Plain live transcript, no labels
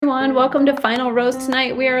everyone. Welcome to Final Rose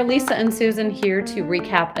tonight. We are Lisa and Susan here to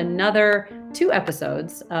recap another 2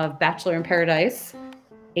 episodes of Bachelor in Paradise,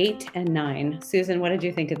 8 and 9. Susan, what did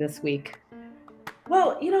you think of this week?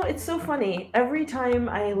 Well, it's so funny. Every time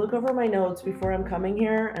I look over my notes before I'm coming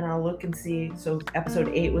here and I'll look and see, so episode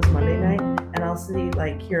 8 was Monday night, and I'll see,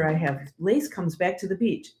 like, here I have Lace comes back to the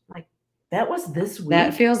beach. Like, that was this week?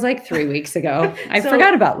 That feels like 3 weeks ago. I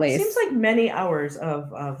forgot about Lace. Seems like many hours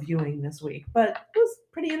of viewing this week, but it was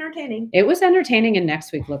pretty entertaining. It was entertaining, and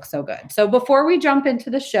next week looks so good. So before we jump into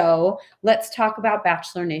the show, let's talk about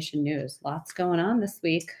Bachelor Nation news. Lots going on this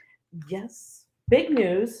week. Yes. Big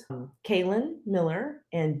news. Kaylin Miller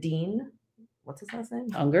and Dean, what's his last name?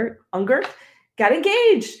 Ungert, got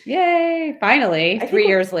engaged. Yay. Finally, 3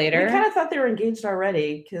 years later. We kind of thought they were engaged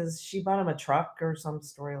already because she bought him a truck or some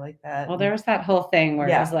story like that. Well, there was that whole thing where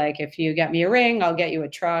it was like, if you get me a ring, I'll get you a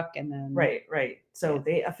truck. And then Right. So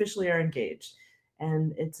they officially are engaged.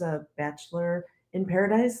 And it's a Bachelor in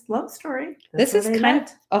Paradise love story. This is kind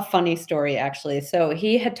of a funny story, actually. So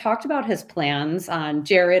he had talked about his plans on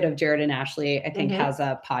Jared and Ashley, I think, has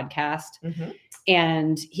a podcast.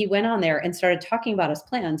 And he went on there and started talking about his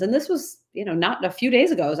plans. And this was, not a few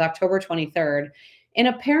days ago. It was October 23rd. And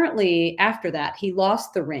apparently after that, he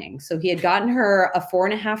lost the ring. So he had gotten her a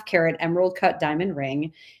 4.5 carat emerald cut diamond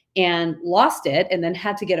ring and lost it, and then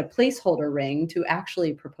had to get a placeholder ring to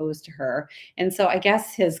actually propose to her. And so I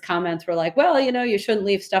guess his comments were like, well, you shouldn't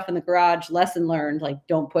leave stuff in the garage. Lesson learned, like,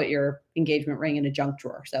 don't put your engagement ring in a junk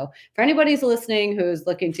drawer. So for anybody who's listening who's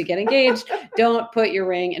looking to get engaged, don't put your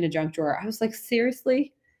ring in a junk drawer. I was like,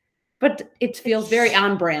 seriously? But it feels very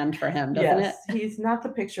on brand for him, doesn't it? He's not the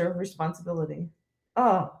picture of responsibility.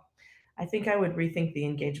 Oh, I think I would rethink the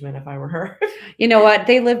engagement if I were her. You know what?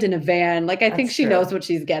 They lived in a van. Like, I think she knows what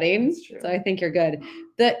she's getting. So I think you're good.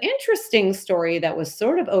 The interesting story that was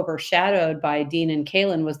sort of overshadowed by Dean and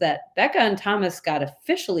Kaylin was that Becca and Thomas got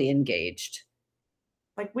officially engaged.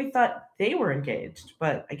 Like, we thought they were engaged,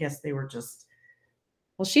 but I guess they were just...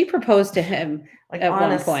 Well, she proposed to him like at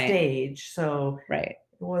one point. Stage. So right.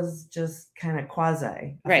 It was just kind of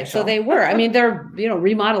quasi. Right. So they were. I mean, they're,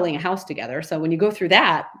 remodeling a house together. So when you go through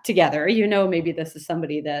that together, maybe this is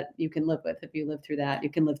somebody that you can live with. If you live through that,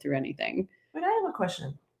 you can live through anything. But I have a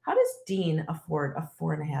question. How does Dean afford a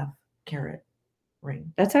 4.5 carat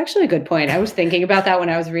ring? That's actually a good point. I was thinking about that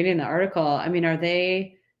when I was reading the article. I mean, are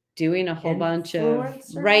they doing a whole bunch of,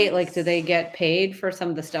 right? Like, do they get paid for some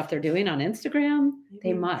of the stuff they're doing on Instagram? Maybe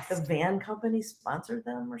they must. The van company sponsored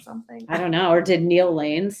them or something? I don't know. Or did Neil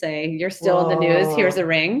Lane say, you're still in the news, here's a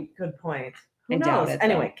ring? Good point. Who knows?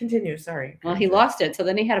 Anyway, continue. Sorry. Well, he lost it. So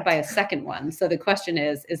then he had to buy a second one. So the question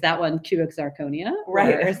is that one cubic zirconia?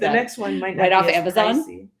 Right. Is the next one might not right be off Amazon?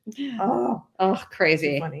 Pricey. Oh,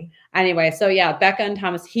 crazy. Funny. Anyway, so yeah, Becca and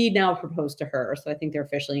Thomas, he now proposed to her. So I think they're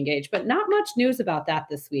officially engaged, but not much news about that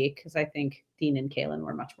this week because I think Dean and Kaylin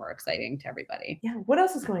were much more exciting to everybody. Yeah. What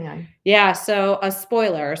else is going on? Yeah. So a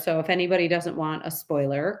spoiler. So if anybody doesn't want a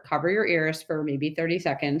spoiler, cover your ears for maybe 30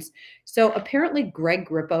 seconds. So apparently Greg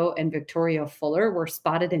Grippo and Victoria Fuller were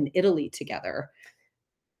spotted in Italy together.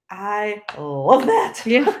 I love that.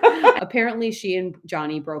 Yeah. Apparently she and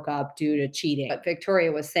Johnny broke up due to cheating. What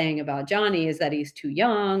Victoria was saying about Johnny is that he's too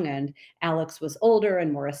young and Alex was older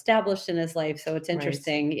and more established in his life. So it's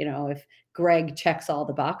interesting, if Greg checks all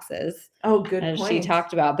the boxes. Oh, good as point. She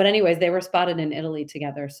talked about. But anyways, they were spotted in Italy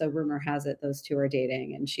together. So rumor has it those two are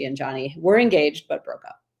dating, and she and Johnny were engaged but broke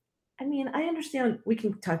up. I mean, I understand. We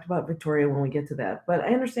can talk about Victoria when we get to that, but I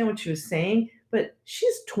understand what she was saying. But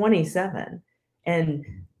she's 27 and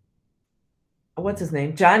what's his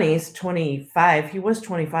name? Johnny's 25. He was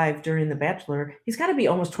 25 during The Bachelor. He's got to be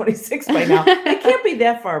almost 26 by now. They can't be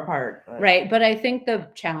that far apart. But. Right. But I think the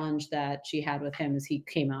challenge that she had with him is he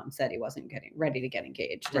came out and said he wasn't getting ready to get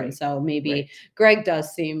engaged. Right. And so maybe Greg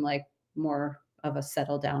does seem like more of a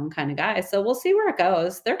settle down kind of guy. So we'll see where it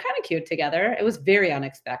goes. They're kind of cute together. It was very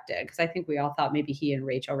unexpected because I think we all thought maybe he and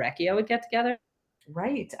Rachel Recchia would get together.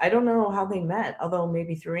 Right. I don't know how they met, although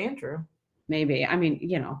maybe through Andrew. Maybe. I mean,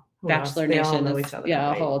 Bachelor Nation is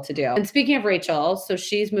a whole to do. And speaking of Rachel, so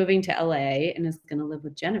she's moving to LA and is going to live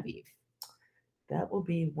with Genevieve. That will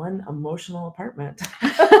be one emotional apartment.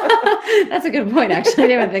 That's a good point. Actually, I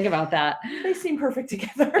didn't even think about that. They seem perfect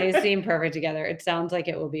together. It sounds like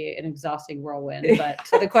it will be an exhausting whirlwind. But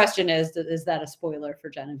so the question is that a spoiler for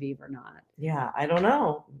Genevieve or not? Yeah, I don't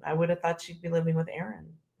know. I would have thought she'd be living with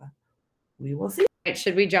Aaron. But we will see.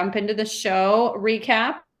 Should we jump into the show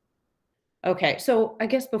recap? Okay, so I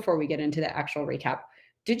guess before we get into the actual recap,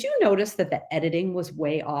 did you notice that the editing was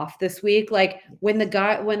way off this week? Like when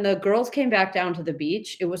the girls came back down to the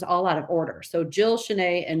beach, it was all out of order. So Jill,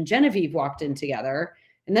 Shanae, and Genevieve walked in together,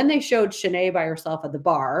 And then they showed Shanae by herself at the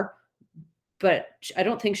bar, but I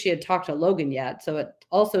don't think she had talked to Logan yet. So it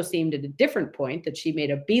also seemed at a different point that she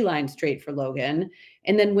made a beeline straight for Logan.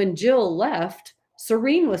 And then when Jill left,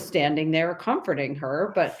 Serene was standing there comforting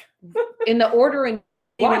her, but in the order and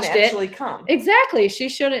watched actually come. Exactly. She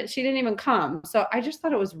didn't even come. So I just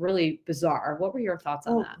thought it was really bizarre. What were your thoughts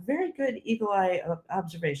on that? Very good eagle eye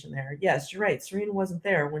observation there. Yes, you're right. Serena wasn't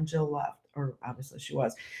there when Jill left, or obviously she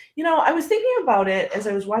was. I was thinking about it as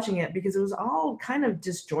I was watching it because it was all kind of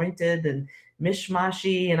disjointed and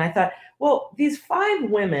mishmashy. And I thought, well, these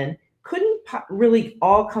 5 women couldn't really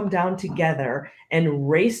all come down together and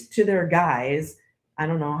race to their guys. I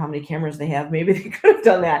don't know how many cameras they have. Maybe they could have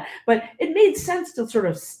done that, but it made sense to sort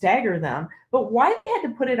of stagger them. But why they had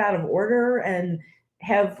to put it out of order and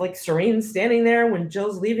have like Serene standing there when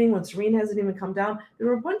Jill's leaving, when Serene hasn't even come down? There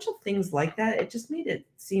were a bunch of things like that. It just made it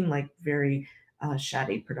seem like very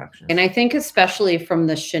shoddy production. And I think especially from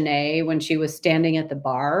the Shanae, when she was standing at the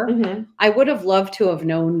bar, I would have loved to have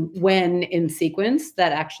known when in sequence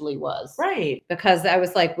that actually was. Right. Because I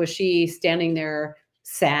was like, was she standing there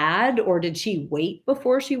sad, or did she wait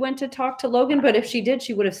before she went to talk to Logan? But if she did,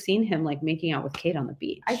 she would have seen him like making out with Kate on the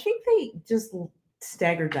beach. I think they just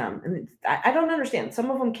staggered them, and I don't understand. Some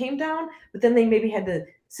of them came down, but then they maybe had to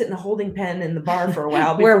sit in a holding pen in the bar for a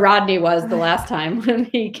while. Where Rodney was the last time when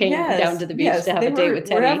he came down to the beach to have a date with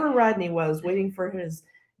Teddy. Wherever Rodney was, waiting for his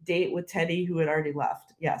date with Teddy, who had already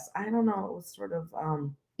left. Yes, I don't know. It was sort of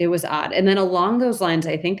it was odd. And then along those lines,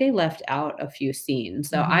 I think they left out a few scenes.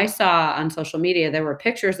 So I saw on social media, there were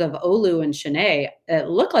pictures of Olu and Shanae. It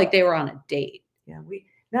looked like they were on a date. Yeah, we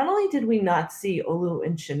not only did we not see Olu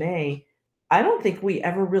and Shanae, I don't think we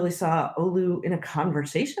ever really saw Olu in a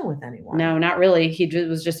conversation with anyone. No, not really. He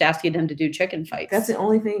was just asking them to do chicken fights. That's the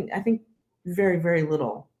only thing. I think very, very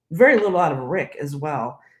little out of Rick as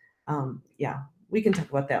well. Yeah, we can talk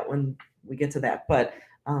about that when we get to that. But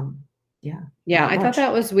yeah, I thought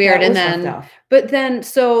that was weird. But then,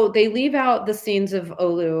 so they leave out the scenes of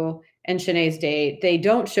Olu and Shanae's date. They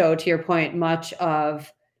don't show, to your point, much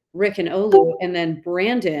of Rick and Olu, and then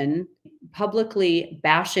Brandon publicly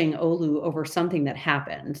bashing Olu over something that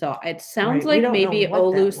happened. So it sounds like maybe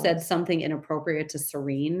Olu said something inappropriate to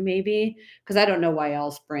Serene, maybe, because I don't know why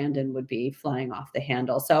else Brandon would be flying off the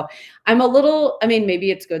handle. So I'm a little,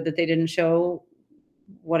 maybe it's good that they didn't show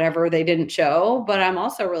whatever they didn't show, but I'm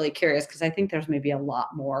also really curious because I think there's maybe a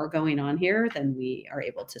lot more going on here than we are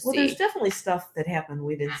able to see. Well, there's definitely stuff that happened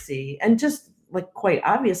we didn't see. And just like quite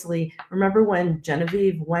obviously, remember when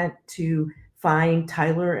Genevieve went to find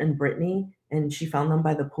Tyler and Brittany and she found them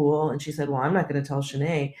by the pool and she said, well, I'm not going to tell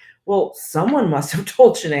Shanae. Well, someone must have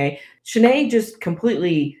told Shanae. Shanae just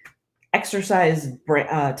completely exorcised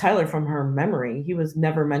Tyler from her memory. He was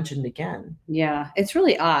never mentioned again. Yeah, it's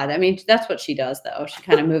really odd. That's what she does, though. She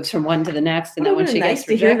kind of moves from one to the next, and then when she gets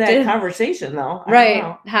rejected, to hear that conversation, though.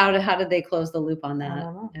 Right? How did they close the loop on that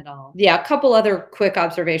at all? Yeah, a couple other quick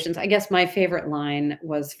observations. I guess my favorite line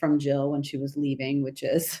was from Jill when she was leaving, which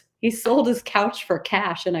is, "He sold his couch for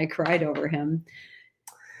cash, and I cried over him."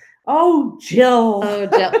 Oh, Jill. Oh,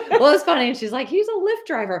 Jill. Well, it's funny. She's like, he's a Lyft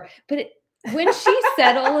driver, but when she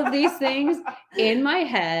said all of these things in my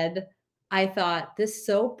head, I thought this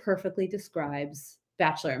so perfectly describes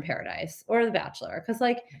Bachelor in Paradise or The Bachelor. Because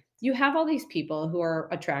like you have all these people who are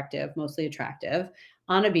attractive, mostly attractive,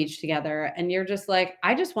 on a beach together. And you're just like,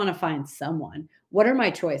 I just want to find someone. What are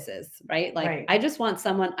my choices? Right? Like, I just want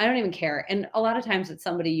someone, I don't even care. And a lot of times it's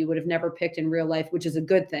somebody you would have never picked in real life, which is a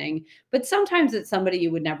good thing. But sometimes it's somebody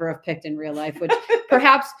you would never have picked in real life, which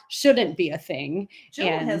perhaps shouldn't be a thing. Jill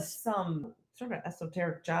has some sort of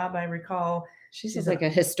esoteric job, I recall. She's like a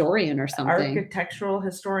historian or something. Architectural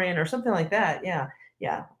historian or something like that. Yeah.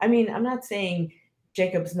 Yeah. I'm not saying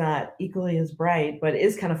Jacob's not equally as bright, but it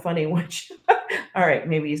is kind of funny when all right,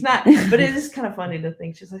 maybe he's not, but it is kind of funny to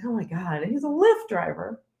think she's like, oh my God, he's a Lyft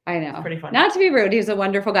driver. I know. It's pretty funny. Not to be rude, he's a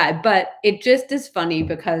wonderful guy, but it just is funny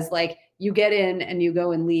because like you get in and you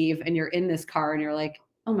go and leave and you're in this car and you're like,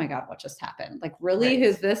 oh my God, what just happened? Like, really?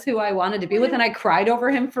 Is this who I wanted to be with? And I cried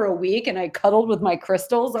over him for a week and I cuddled with my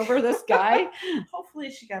crystals over this guy. Hopefully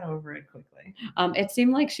she got over it quickly. It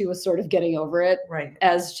seemed like she was sort of getting over it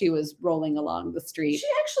as she was rolling along the street. She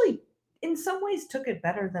actually, in some ways, took it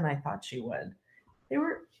better than I thought she would.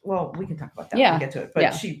 We can talk about that when we get to it.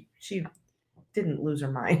 But she didn't lose her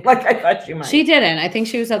mind like I thought she might. She didn't. I think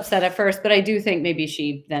she was upset at first, but I do think maybe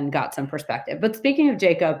she then got some perspective. But speaking of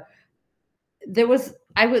Jacob, there was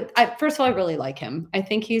First of all, I really like him. I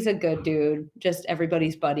think he's a good dude, just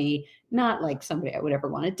everybody's buddy, not like somebody I would ever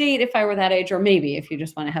want to date if I were that age, or maybe if you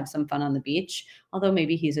just want to have some fun on the beach, although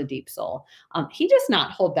maybe he's a deep soul. He does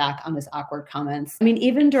not hold back on his awkward comments. I mean,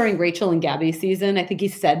 even during Rachel and Gabby's season, I think he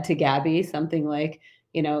said to Gabby something like,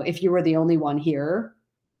 if you were the only one here,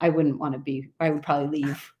 I would probably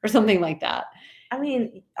leave or something like that. I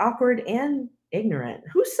mean, awkward and ignorant.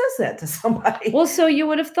 Who says that to somebody? Well, so you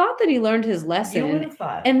would have thought that he learned his lesson. You would have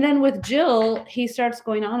thought. And then with Jill, he starts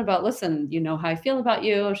going on about, listen, you know how I feel about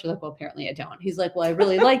you. She's like, well, apparently I don't. He's like, well, I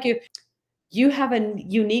really like you. You have a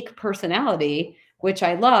unique personality, which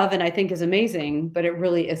I love and I think is amazing, but it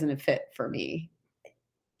really isn't a fit for me.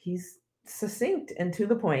 He's succinct and to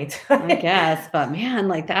the point. I guess, but man,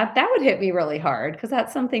 like that would hit me really hard because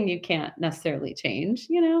that's something you can't necessarily change,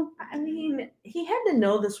 I mean, he had to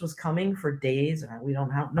know this was coming for days. We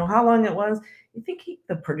don't know how long it was. You think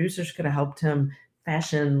the producers could have helped him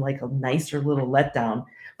fashion like a nicer little letdown,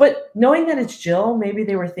 but knowing that it's Jill, maybe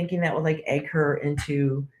they were thinking that would like egg her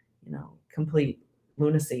into, complete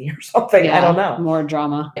lunacy or something. Yeah, I don't know. More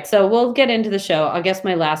drama. So we'll get into the show. I guess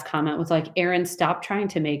my last comment was like, Aaron, stop trying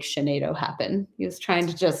to make Shanae happen. He was trying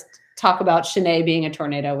to just talk about Shanae being a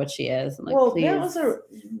tornado, which she is. I'm like, well, please.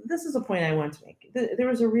 This is a point I want to make. There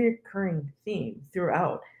was a recurring theme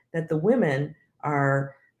throughout that the women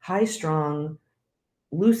are high-strung,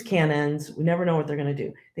 loose cannons. We never know what they're going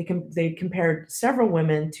to do. They compared several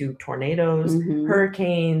women to tornadoes,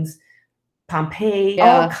 hurricanes, Pompeii,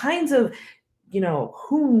 all kinds of,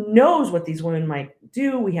 who knows what these women might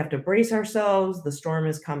do. We have to brace ourselves. The storm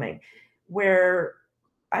is coming. Where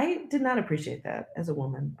I did not appreciate that as a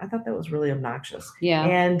woman. I thought that was really obnoxious. Yeah.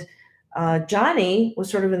 And Johnny was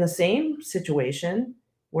sort of in the same situation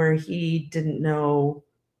where he didn't know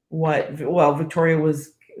Victoria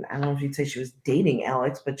was, I don't know if you'd say she was dating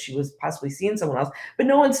Alex, but she was possibly seeing someone else. But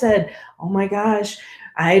no one said, oh my gosh,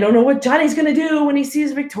 I don't know what Johnny's going to do when he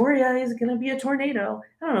sees Victoria. He's going to be a tornado.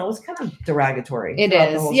 I don't know. It was kind of derogatory. It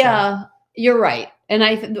is. Yeah, you're right.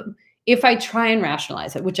 And if I try and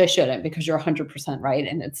rationalize it, which I shouldn't because you're 100% right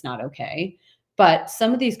and it's not okay. But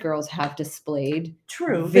some of these girls have displayed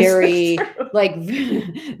very like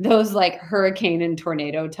those like hurricane and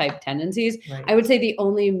tornado type tendencies. Right. I would say the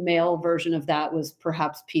only male version of that was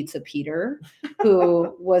perhaps Pizza Peter,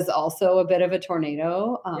 who was also a bit of a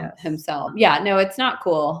tornado himself. Yeah, no, it's not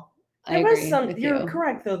cool. I agree with you. You're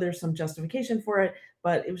correct, though. There's some justification for it,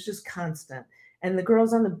 but it was just constant. And the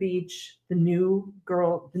girls on the beach, the new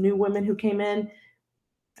women who came in,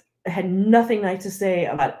 had nothing nice to say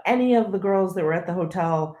about any of the girls that were at the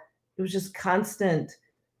hotel. It was just constant.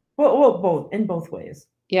 Well, both ways.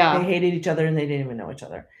 Yeah. They hated each other and they didn't even know each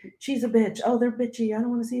other. She's a bitch. Oh, they're bitchy. I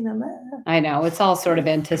don't want to see them. I know. It's all sort of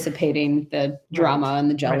anticipating the drama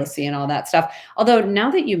and the jealousy and all that stuff. Although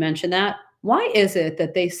now that you mention that, why is it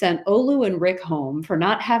that they sent Olu and Rick home for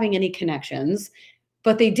not having any connections,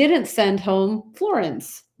 but they didn't send home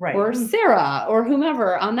Florence? Right. Or Sarah or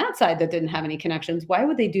whomever on that side that didn't have any connections? Why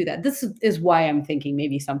would they do that? This is why I'm thinking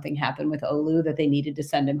maybe something happened with Olu that they needed to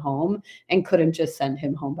send him home and couldn't just send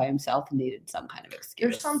him home by himself and needed some kind of excuse.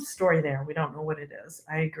 There's some story there. We don't know what it is.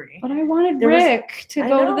 I agree. But I wanted Rick to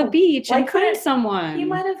go to the beach and find someone. He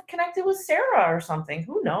might have connected with Sarah or something.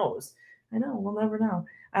 Who knows? I know. We'll never know.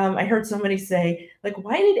 I heard somebody say, like,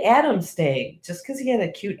 why did Adam stay? Just because he had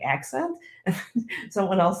a cute accent?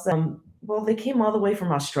 Someone else said, well, they came all the way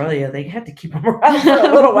from Australia. They had to keep him around for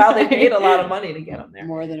a little while. They paid a lot of money to get him there.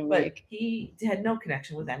 More than a week. But he had no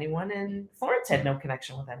connection with anyone, and Florence had no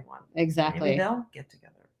connection with anyone. Exactly. Maybe they'll get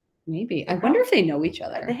together. Maybe. I wonder if they know each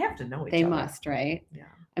other. They have to know each other. They must, right? Yeah.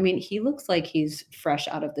 I mean, he looks like he's fresh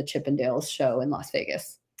out of the Chippendales show in Las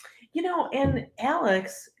Vegas. And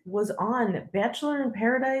Alex was on Bachelor in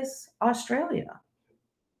Paradise, Australia.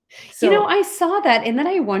 So, I saw that, and then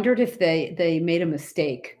I wondered if they made a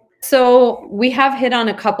mistake. So we have hit on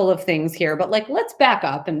a couple of things here, but let's back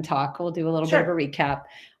up and talk. We'll do a little bit of a recap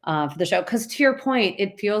for the show. Because to your point,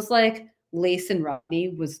 it feels like Lace and Rodney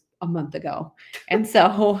was a month ago. And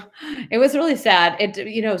so it was really sad.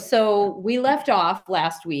 So we left off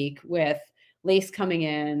last week with Lace coming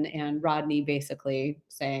in and Rodney basically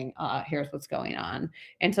saying, here's what's going on.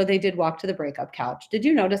 And so they did walk to the breakup couch. Did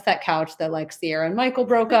you notice that couch that Sierra and Michael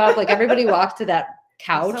broke up? Everybody walked to that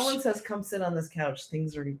couch. If someone says, come sit on this couch,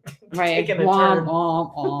 things are right. taking a turn.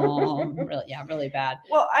 Really bad.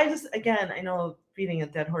 Well, I know beating a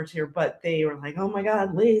dead horse here, but they were like, oh my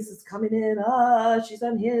God, Lace is coming in. She's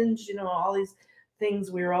unhinged. All these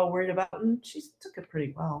things we were all worried about, and she took it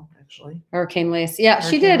pretty well, actually. Hurricane Lace. Yeah,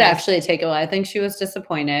 she did actually take it well. I think she was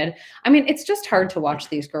disappointed. I mean, it's just hard to watch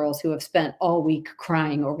these girls who have spent all week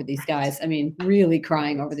crying over these guys. I mean, really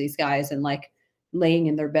crying over these guys and like laying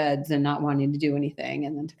in their beds and not wanting to do anything.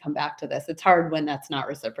 And then to come back to this, it's hard when that's not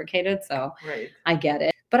reciprocated. So I get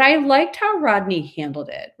it. But I liked how Rodney handled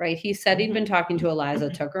it, right? He said he'd been talking to Eliza,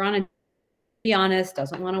 took her on a be honest,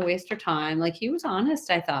 doesn't want to waste her time. Like he was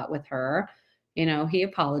honest, I thought, with her. You know, he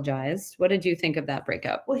apologized. What did you think of that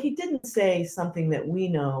breakup? Well, he didn't say something that we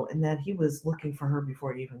know, and that he was looking for her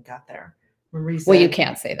before he even got there. Remember he said, well, you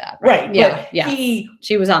can't say that, right? Yeah, yeah.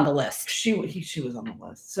 She was on the list. She was on the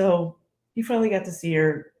list. So he finally got to see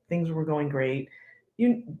her. Things were going great.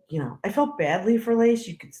 You know, I felt badly for Lace.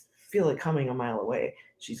 You could feel it coming a mile away.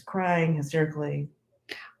 She's crying hysterically.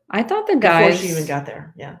 I thought the guys before she even got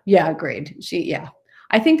there. Yeah. Yeah, agreed.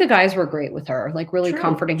 I think the guys were great with her, like really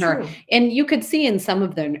comforting her. And you could see in some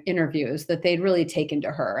of their interviews that they'd really taken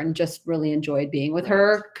to her and just really enjoyed being with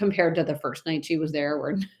her compared to the first night she was there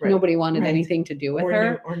where nobody wanted anything to do with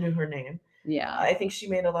her. Or knew her name. Yeah. I think she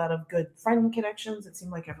made a lot of good friend connections. It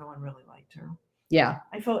seemed like everyone really liked her. Yeah.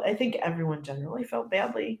 I think everyone generally felt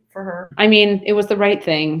badly for her. I mean, it was the right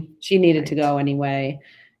thing. She needed to go anyway.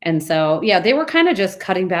 And so, yeah, they were kind of just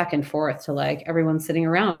cutting back and forth to like everyone sitting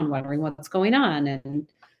around wondering what's going on.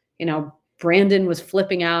 And, you know, Brandon was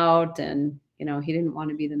flipping out and, you know, he didn't want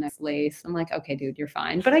to be the next Lace. I'm like, okay, dude, you're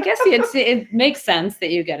fine. But I guess it makes sense that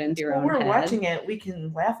you get into your own head. We're watching it. We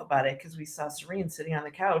can laugh about it because we saw Serene sitting on the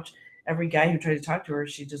couch. Every guy who tried to talk to her,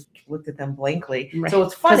 she just looked at them blankly. Right. So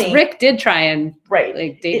it's funny. Because Rick did try and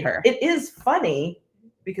like, date her. It is funny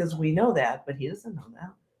because we know that, but he doesn't know that.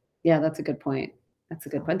 Yeah, that's a good point. That's a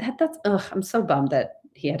good point. That's I'm so bummed that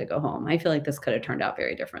he had to go home. I feel like this could have turned out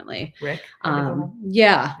very differently. Rick?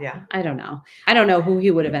 Yeah. I don't know. I don't know who he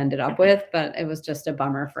would have ended up with, but it was just a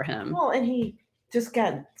bummer for him. Well, and he just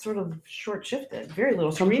got sort of short shifted. Very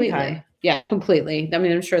little screen time. Yeah, completely. I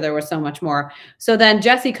mean, I'm sure there was so much more. So then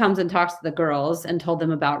Jesse comes and talks to the girls and told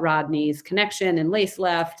them about Rodney's connection and Lace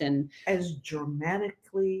left and as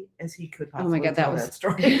dramatically as he could possibly. Oh my God, that was that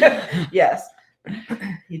story. Yes.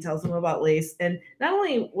 He tells them about Lace, and not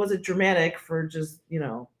only was it dramatic for just, you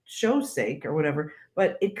know, show's sake or whatever,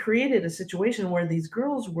 but it created a situation where these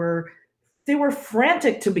girls were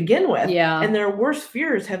frantic to begin with. Yeah. And their worst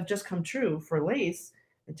fears have just come true for Lace.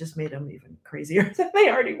 It just made them even crazier than they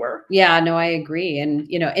already were. Yeah, no, I agree. And,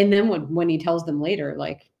 you know, and then when he tells them later,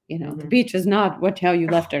 like, you know, the beach is not how you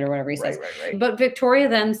left it or whatever he says. Right. But Victoria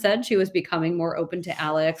then said she was becoming more open to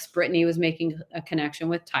Alex. Brittany was making a connection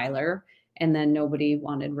with Tyler. And then nobody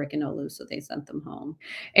wanted Rick and Olu, so they sent them home.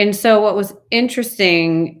 And so what was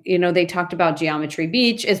interesting, you know, they talked about Geometry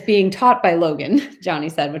Beach as being taught by Logan, Johnny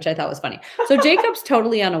said, which I thought was funny. So Jacob's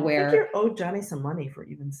totally unaware. I think you owed Johnny some money for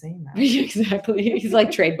even saying that. Exactly. He's like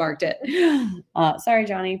trademarked it. Sorry,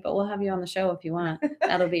 Johnny, but we'll have you on the show if you want.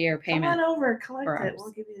 That'll be your payment. Come on over, collect it.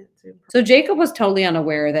 We'll give you it too. So Jacob was totally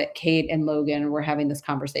unaware that Kate and Logan were having this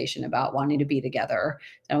conversation about wanting to be together.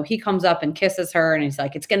 So he comes up and kisses her and he's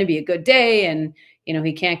like, it's going to be a good day. And, you know,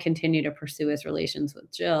 he can't continue to pursue his relations with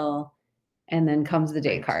Jill. And then comes the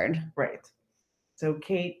date card. Right. So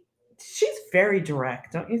Kate, she's very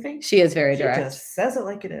direct, don't you think? She is very direct. She just says it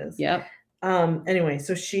like it is. Yep. Anyway,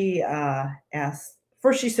 so she asks,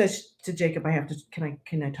 first she says to Jacob,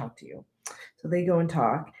 can I talk to you? So they go and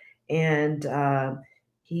talk, and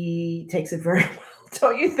he takes it very well,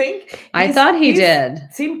 don't you think? I thought he did.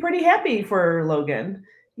 Seemed pretty happy for Logan.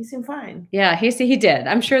 He seemed fine. Yeah, he did.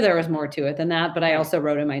 I'm sure there was more to it than that, but I also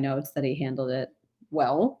wrote in my notes that he handled it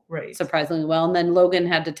well, surprisingly well. And then Logan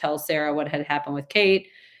had to tell Sarah what had happened with Kate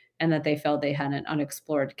and that they felt they had an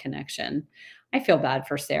unexplored connection. I feel bad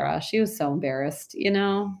for Sarah. She was so embarrassed, you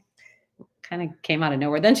know, kind of came out of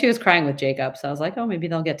nowhere. Then she was crying with Jacob. So I was like, oh, maybe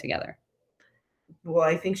they'll get together. Well,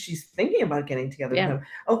 I think she's thinking about getting together with him.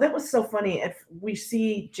 Oh, that was so funny. If we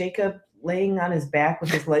see Jacob laying on his back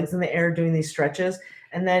with his legs in the air doing these stretches,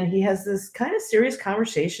 and then he has this kind of serious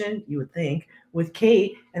conversation, you would think, with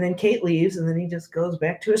Kate, and then Kate leaves, and then he just goes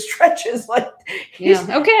back to his stretches. Like,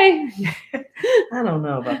 okay. I don't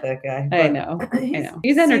know about that guy. I know.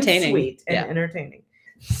 He's entertaining. Sweet and entertaining.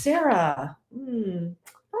 Sarah, I don't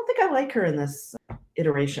think I like her in this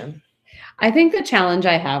iteration. I think the challenge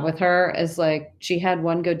I have with her is like she had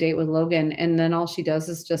one good date with Logan and then all she does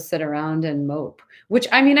is just sit around and mope, which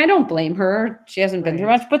I mean, I don't blame her. She hasn't been through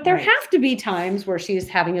much, but there have to be times where she's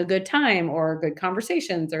having a good time or good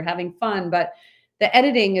conversations or having fun. But the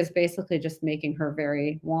editing is basically just making her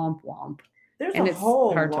very womp womp. There's a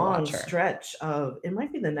whole long stretch of, it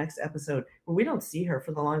might be the next episode, where we don't see her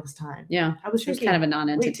for the longest time. Yeah. I was thinking, kind of a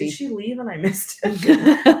non-entity. Wait, did she leave and I missed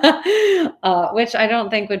it? Which I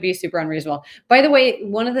don't think would be super unreasonable. By the way,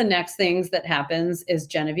 one of the next things that happens is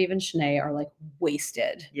Genevieve and Shanae are like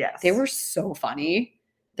wasted. Yes. They were so funny.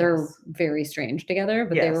 They're very strange together,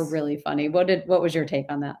 but they were really funny. What was your take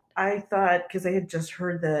on that? I thought, because I had just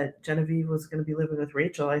heard that Genevieve was going to be living with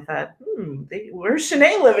Rachel, I thought, where's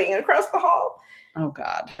Shanae living across the hall? Oh,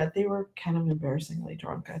 God. But they were kind of embarrassingly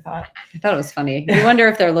drunk, I thought. I thought it was funny. You wonder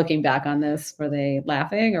if they're looking back on this, were they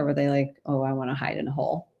laughing or were they like, oh, I want to hide in a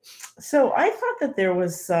hole? So I thought that there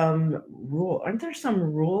was some rule. Aren't there some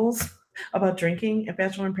rules about drinking at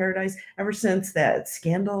Bachelor in Paradise ever since that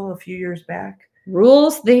scandal a few years back?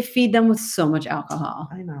 Rules, they feed them with so much alcohol.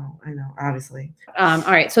 I know, obviously. All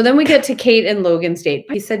right, so then we get to Kate and Logan's date.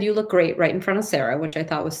 He said, you look great right in front of Sarah, which I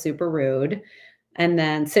thought was super rude. And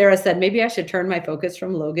then Sarah said, maybe I should turn my focus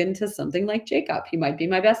from Logan to something like Jacob. He might be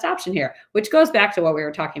my best option here, which goes back to what we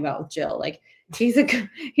were talking about with Jill. Like, he's a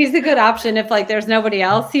good option if like there's nobody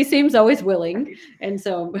else. He seems always willing. And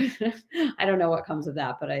so I don't know what comes of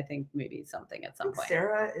that, but I think maybe something at some point.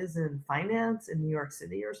 Sarah is in finance in New York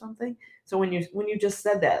City or something. So when you just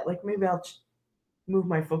said that, like, maybe I'll move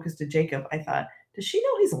my focus to Jacob, I thought, does she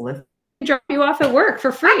know he's a Lyft? Drop you off at work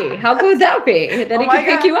for free. How good would that be? Then he can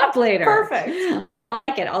pick you up later. Perfect. I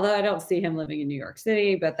like it, although I don't see him living in New York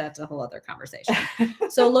City, but that's a whole other conversation.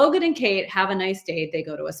 So Logan and Kate have a nice date. They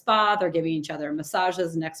go to a spa. They're giving each other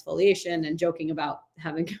massages and exfoliation and joking about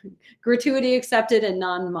having gratuity accepted in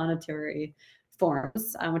non-monetary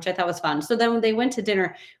forms, which I thought was fun. So then when they went to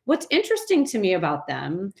dinner, what's interesting to me about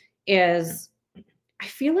them is I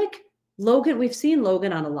feel like Logan, we've seen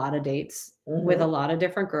Logan on a lot of dates with a lot of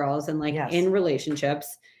different girls and like in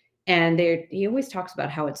relationships. And he always talks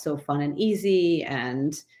about how it's so fun and easy.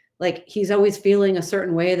 And like, he's always feeling a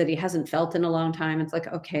certain way that he hasn't felt in a long time. It's like,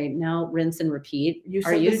 okay, now rinse and repeat.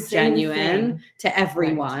 Are you genuine to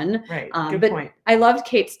everyone? Right. Good point. I loved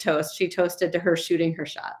Kate's toast. She toasted to her shooting her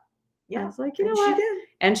shot. Yeah. I was like, you know what? She did.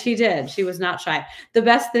 And she did. She was not shy. The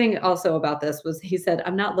best thing also about this was he said,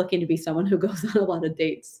 I'm not looking to be someone who goes on a lot of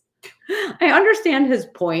dates. I understand his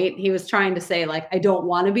point. He was trying to say, like, I don't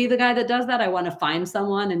want to be the guy that does that. I want to find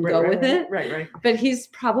someone and go with it. Right. But he's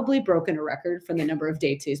probably broken a record for the number of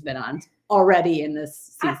dates he's been on already in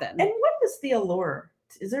this season. And what is the allure?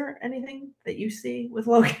 Is there anything that you see with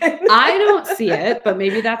Logan? I don't see it, but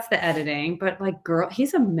maybe that's the editing. But like, girl,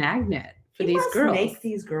 he's a magnet for these girls. Make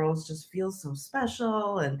these girls just feel so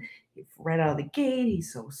special, and right out of the gate,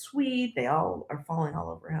 he's so sweet. They all are falling all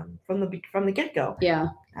over him from the get-go. Yeah.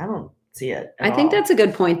 I don't see it I think that's a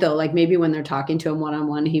good point, though. Like, maybe when they're talking to him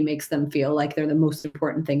one-on-one, he makes them feel like they're the most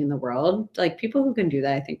important thing in the world. Like, people who can do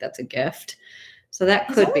that, I think that's a gift. So that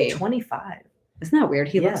could be 25. Isn't that weird?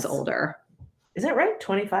 He looks older. Is that right?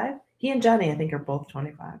 25? He and Johnny, I think, are both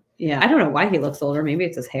 25. Yeah. I don't know why he looks older. Maybe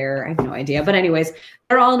it's his hair. I have no idea. But anyways,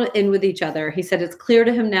 they're all in with each other. He said it's clear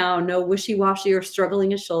to him now, no wishy-washy or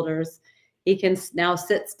struggling his shoulders. He can now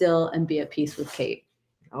sit still and be at peace with Kate.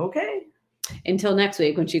 Okay. Until next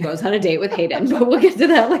week when she goes on a date with Hayden, but we'll get to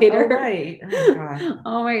that later. Oh, right. Oh, God.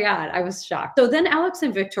 Oh my God. I was shocked. So then Alex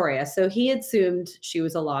and Victoria. So he assumed she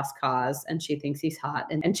was a lost cause and she thinks he's hot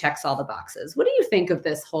and checks all the boxes. What do you think of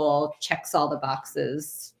this whole checks all the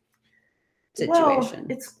boxes situation?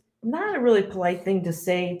 Well, it's not a really polite thing to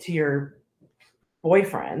say to your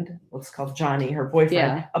boyfriend, let's call Johnny her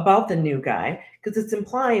boyfriend, about the new guy, because it's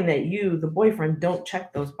implying that you, the boyfriend, don't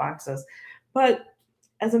check those boxes. But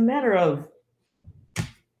as a matter of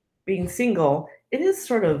being single, it is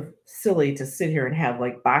sort of silly to sit here and have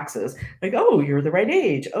like boxes like, oh, you're the right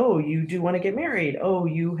age. Oh, you do want to get married. Oh,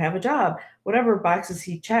 you have a job. Whatever boxes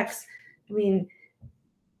he checks. I mean,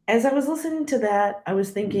 as I was listening to that, I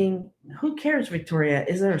was thinking, who cares, Victoria?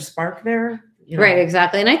 Is there a spark there? You know? Right,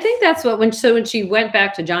 exactly. And I think that's what when she went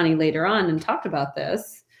back to Johnny later on and talked about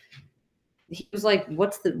this, he was like,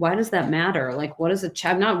 why does that matter? Like, what is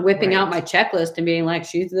I'm not whipping out my checklist and being like,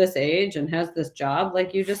 she's this age and has this job.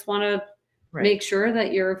 Like, you just want to make sure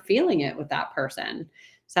that you're feeling it with that person.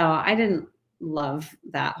 So I didn't love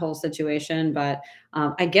that whole situation, but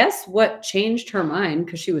I guess what changed her mind,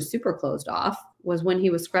 because she was super closed off, was when he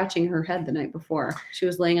was scratching her head the night before. She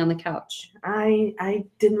was laying on the couch. I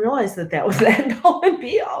didn't realize that was the end all and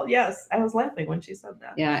be all. Yes, I was laughing when she said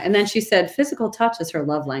that. Yeah, and then she said physical touch is her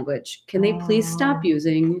love language. Can they please stop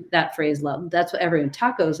using that phrase, love? That's what everyone,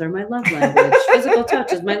 tacos are my love language. Physical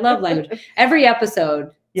touch is my love language. Every episode,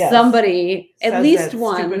 somebody, at least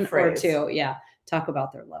one or two, talk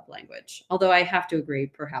about their love language. Although I have to agree,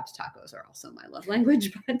 perhaps tacos are also my love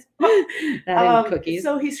language, but that and cookies.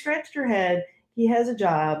 So he scratched her head. He has a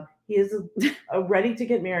job. He is ready to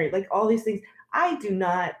get married. Like all these things. I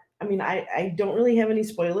don't really have any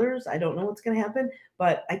spoilers. I don't know what's going to happen,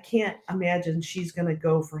 but I can't imagine she's going to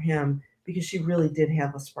go for him because she really did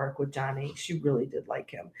have a spark with Johnny. She really did like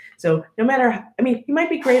him. So no matter, he might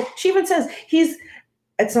be great. She even says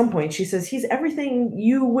at some point, she says he's everything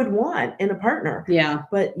you would want in a partner. Yeah.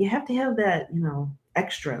 But you have to have that,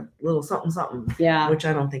 extra little something. Yeah. Which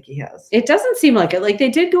I don't think he has. It doesn't seem like it. Like they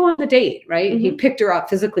did go on the date, right? Mm-hmm. He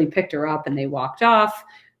physically picked her up and they walked off.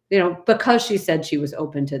 Because she said she was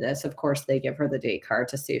open to this, of course, they give her the date card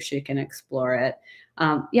to see if she can explore it.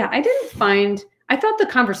 I thought the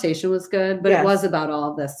conversation was good, but It was about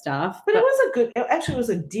all of this stuff. But it was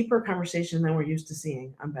a deeper conversation than we're used to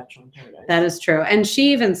seeing on Bachelor in Paradise. That is true. And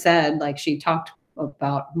she even said, like, she talked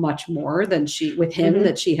about much more than with him mm-hmm.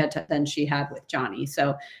 than she had with Johnny.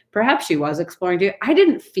 So perhaps she was exploring too. I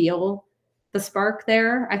didn't feel the spark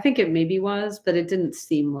there. I think it maybe was, but it didn't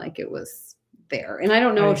seem like it was there. And I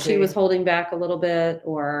don't know if she was holding back a little bit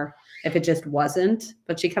or if it just wasn't,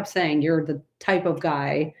 but she kept saying, you're the type of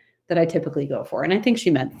guy that I typically go for. And I think she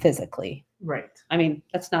meant physically. Right.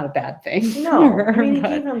 That's not a bad thing. No, he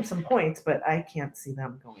gave him some points, but I can't see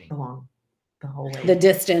them going along the whole way. The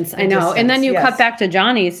distance, I know. And then you cut back to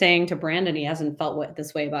Johnny saying to Brandon, he hasn't felt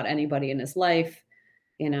this way about anybody in his life,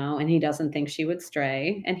 and he doesn't think she would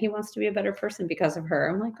stray and he wants to be a better person because of her.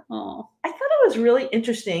 I'm like, oh. I thought it was really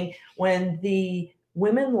interesting when the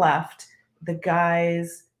women left, the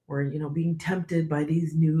guys were, being tempted by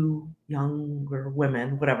these new younger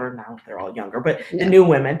women, whatever, now they're all younger, but the new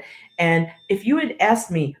women. And if you had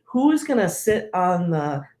asked me who's going to sit on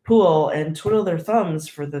the pool and twiddle their thumbs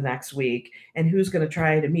for the next week and who's going to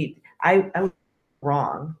try to meet, I was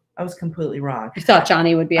wrong. I was completely wrong. I thought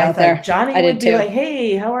Johnny would be out there. Johnny would be like,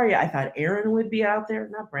 hey, how are you? I thought Aaron would be out there.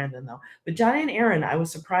 Not Brandon, though. But Johnny and Aaron, I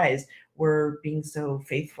was surprised, were being so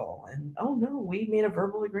faithful. And, oh, no, we made a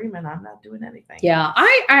verbal agreement. I'm not doing anything. Yeah,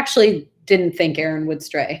 I actually didn't think Aaron would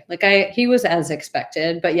stray. He was as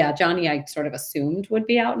expected. But, yeah, Johnny, I sort of assumed would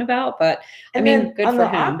be out and about. But, good for him. On the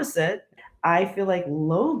opposite, I feel like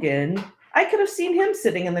Logan, I could have seen him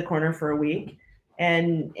sitting in the corner for a week.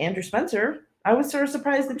 And Andrew Spencer, I was sort of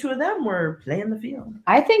surprised the two of them were playing the field.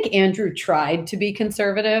 I think Andrew tried to be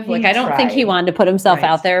conservative. I don't think he wanted to put himself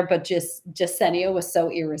out there, but Yesenia was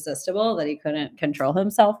so irresistible that he couldn't control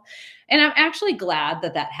himself. And I'm actually glad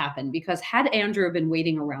that happened because had Andrew been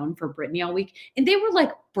waiting around for Brittany all week, and they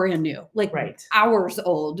were brand new, hours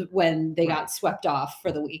old when they got swept off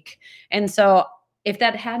for the week. And so if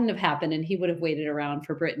that hadn't have happened and he would have waited around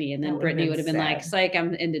for Brittany and then Brittany would have been like, psych,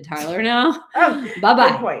 I'm into Tyler now. Bye-bye.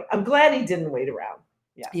 Good point. I'm glad he didn't wait around.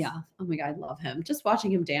 Yes. Yeah. Oh my God, I love him. Just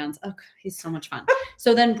watching him dance. Oh, he's so much fun.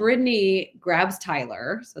 So then Brittany grabs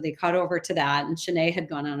Tyler. So they cut over to that. And Shanae had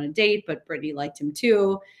gone on a date, but Brittany liked him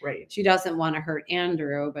too. Right. She doesn't want to hurt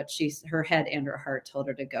Andrew, but her head and her heart told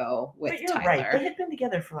her to go with Tyler. Right. They had been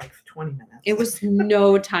together for 20 minutes. It was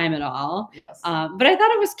no time at all. Yes. But I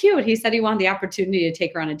thought it was cute. He said he wanted the opportunity to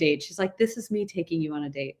take her on a date. She's like, this is me taking you on a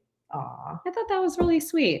date. Aww. I thought that was really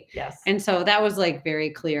sweet. Yes. And so that was very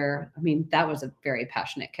clear. That was a very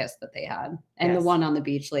passionate kiss that they had. And the one on the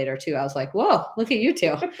beach later too. I was like, whoa, look at you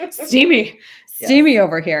two. Steamy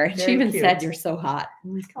over here. And she even said, you're so hot.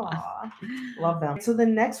 Aww. Love them. So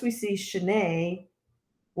then next we see Shanae.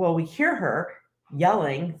 Well, we hear her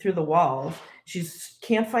yelling through the walls. She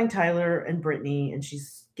can't find Tyler and Brittany and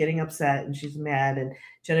she's getting upset and she's mad and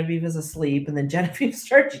Genevieve is asleep. And then Genevieve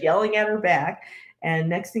starts yelling at her back. And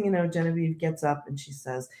next thing you know, Genevieve gets up and she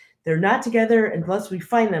says, they're not together unless we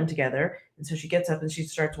find them together. And so she gets up and she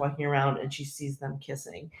starts walking around and she sees them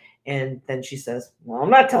kissing. And then she says, well,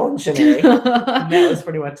 I'm not telling Shanae. And that was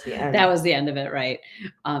pretty much the end. That was the end of it, right?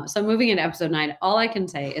 So moving into episode 9, all I can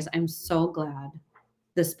say is I'm so glad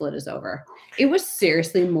the split is over. It was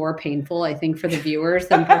seriously more painful, I think, for the viewers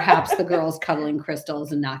than perhaps the girls cuddling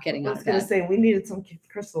crystals and not getting out of bed. I was going to say, we needed some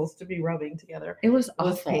crystals to be rubbing together. It was awful. It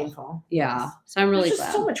was painful. Yeah. So I'm really glad. There's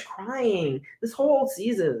just so much crying. This whole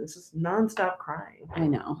season, it's just nonstop crying. I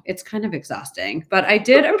know. It's kind of exhausting. But I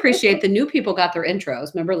did appreciate the new people got their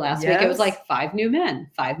intros. Remember last week? It was 5 new men,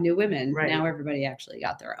 5 new women. Right. Now everybody actually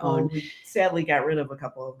got their own. We sadly got rid of a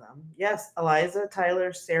couple of them. Yes. Eliza,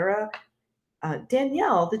 Tyler, Sarah,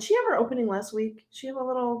 Danielle, did she have her opening last week? She have a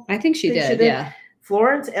little. I think she did. Yeah.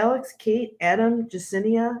 Florence, Alex, Kate, Adam,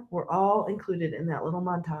 Yesenia were all included in that little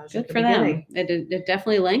montage. Good for them. It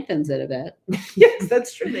definitely lengthens it a bit. Yes,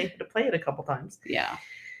 that's true. They had to play it a couple times. Yeah.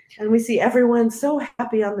 And we see everyone so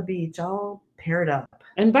happy on the beach, all paired up.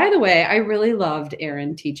 And by the way, I really loved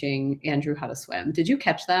Aaron teaching Andrew how to swim. Did you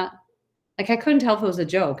catch that? Like, I couldn't tell if it was a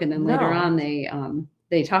joke, and then later on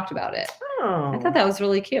they talked about it. Oh. I thought that was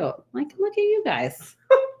really cute. Like, look at you guys.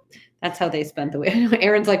 That's how they spent the week.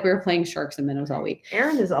 Aaron's like, we were playing sharks and minnows all week.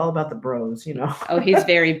 Aaron is all about the bros, you know. Oh, he's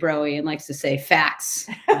very bro-y and likes to say facts.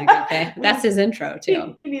 Like, okay, that's his intro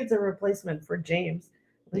too. He needs a replacement for James,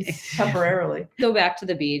 at least temporarily. Go back to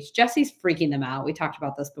the beach. Jesse's freaking them out. We talked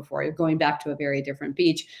about this before. You're going back to a very different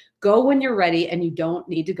beach. Go when you're ready, and you don't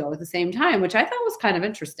need to go at the same time, which I thought was kind of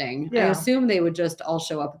interesting. Yeah. I assume they would just all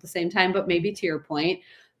show up at the same time, but maybe to your point,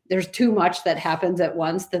 there's too much that happens at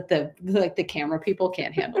once that the camera people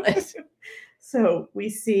can't handle it. So we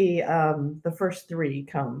see the first three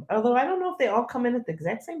come, although I don't know if they all come in at the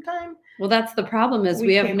exact same time. Well, that's the problem is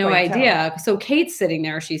we have no idea. So Kate's sitting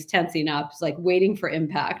there. She's tensing up, like waiting for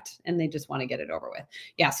impact, and they just want to get it over with.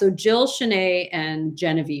 Yeah. So Jill, Shanae, and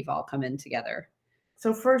Genevieve all come in together.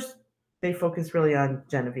 So first they focus really on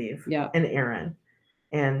Genevieve and Aaron,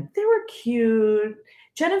 and they were cute.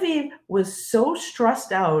 Genevieve was so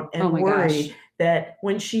stressed out and worried that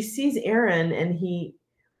when she sees Aaron and he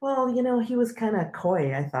was kind of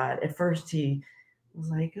coy, I thought. At first he was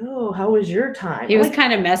like, oh, how was your time? He was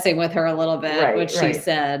kind of messing with her a little bit, what she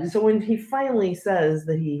said. So when he finally says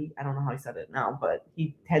that I don't know how he said it now, but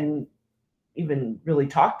he hadn't even really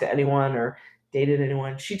talked to anyone or dated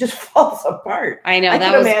anyone, she just falls apart. I know,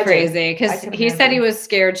 that was crazy because he said he was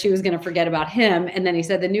scared she was going to forget about him. And then he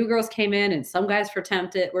said the new girls came in and some guys were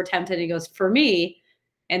tempted. He goes, for me.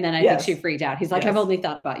 And then I think she freaked out. He's like, I've only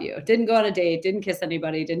thought about you. Didn't go on a date, didn't kiss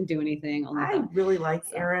anybody, didn't do anything. I really like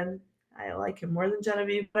Aaron. I like him more than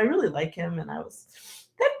Genevieve, but I really like him. And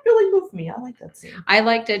that really moved me. I like that scene. I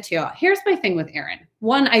liked it too. Here's my thing with Aaron.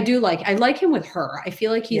 One, I like him with her. I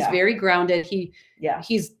feel like he's very grounded. He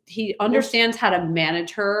understands how to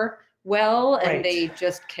manage her well, and they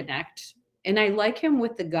just connect. And I like him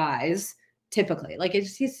with the guys typically. Like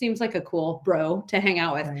he seems like a cool bro to hang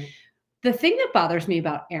out with. Right. The thing that bothers me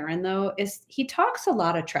about Aaron, though, is he talks a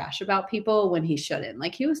lot of trash about people when he shouldn't.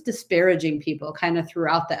 Like he was disparaging people kind of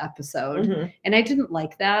throughout the episode. Mm-hmm. And I didn't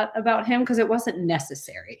like that about him because it wasn't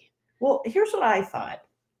necessary. Well, here's what I thought.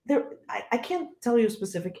 I can't tell you a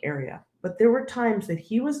specific area, but there were times that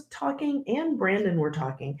he was talking and Brandon were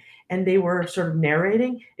talking and they were sort of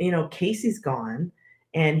narrating. Casey's gone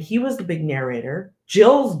and he was the big narrator.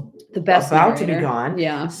 Jill's the best about narrator. To be gone.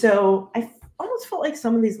 Yeah. So I almost felt like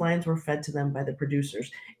some of these lines were fed to them by the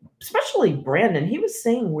producers, especially Brandon. He was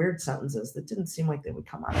saying weird sentences that didn't seem like they would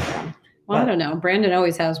come out of him. Well, I don't know. Brandon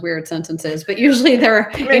always has weird sentences, but usually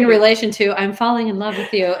they're in relation to, I'm falling in love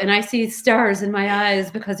with you and I see stars in my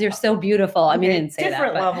eyes because you're so beautiful. I mean, I didn't say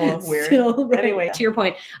different that. Level of weird. Still, right. Anyway, to your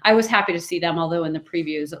point, I was happy to see them, although in the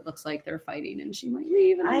previews it looks like they're fighting and she might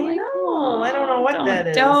leave. And I'm like, know. I don't know what that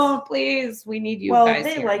is. Don't, please. We need you guys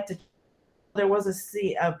they here. like to. There was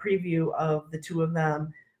a preview of the two of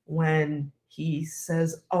them when he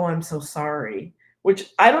says, oh, I'm so sorry.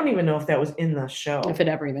 Which I don't even know if that was in the show. If it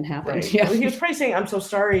ever even happened. Right. Yeah. He was probably saying, I'm so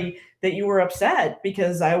sorry that you were upset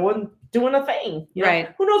because I wasn't doing a thing.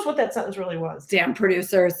 Right. Who knows what that sentence really was? Damn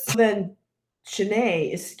producers. Then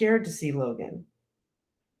Shanae is scared to see Logan.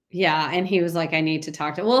 Yeah. And he was like, I need to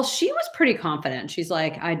talk to him. Well, she was pretty confident. She's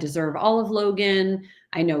like, I deserve all of Logan.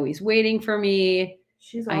 I know he's waiting for me.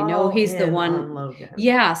 I know he's the one. Logan.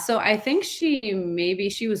 Yeah. So I think she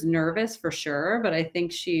was nervous for sure, but I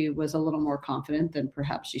think she was a little more confident than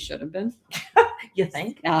perhaps she should have been. You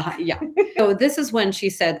think? Yeah. So this is when she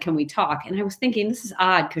said, can we talk? And I was thinking, this is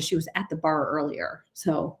odd because she was at the bar earlier.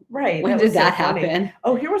 So when did that happen?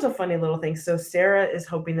 Oh, here was a funny little thing. So Sarah is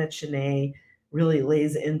hoping that Shanae really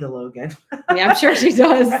lays into Logan. Yeah, I'm sure she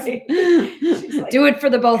does. Right? She's like, do it for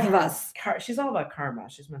the both of us. She's all about karma.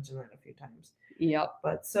 She's mentioned that a few times. Yep.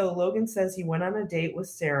 But so Logan says he went on a date with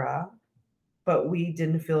Sarah, but we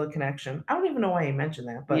didn't feel a connection. I don't even know why he mentioned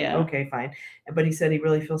that, but okay, fine. But he said he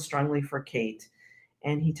really feels strongly for Kate.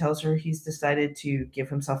 And he tells her he's decided to give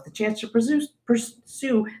himself the chance to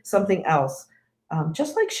pursue something else.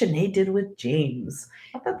 Just like Shanae did with James.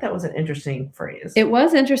 I thought that was an interesting phrase. It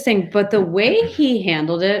was interesting, but the way he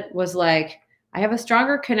handled it was like, I have a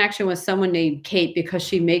stronger connection with someone named Kate because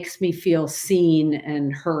she makes me feel seen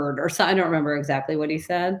and heard, or so, I don't remember exactly what he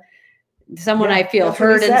said. Someone I feel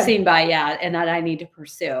heard and seen by, and that I need to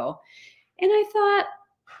pursue. And I thought,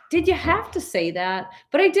 did you have to say that?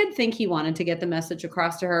 But I did think he wanted to get the message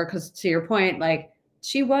across to her because, to your point, like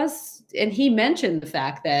she was, and he mentioned the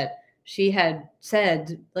fact that she had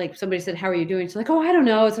said, like, somebody said, how are you doing? She's like, oh, I don't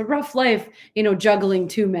know. It's a rough life, juggling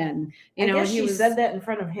 2 men. I guess she said that in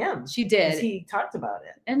front of him. She did. He talked about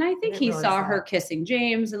it. And I think he saw her kissing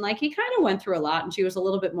James, and like he kind of went through a lot, and she was a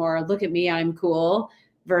little bit more, look at me, I'm cool,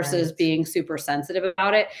 versus being super sensitive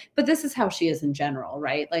about it. But this is how she is in general,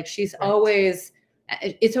 right? Like she's always,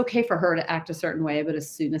 it's okay for her to act a certain way, but as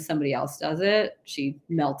soon as somebody else does it, she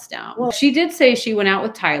melts down. Well, she did say she went out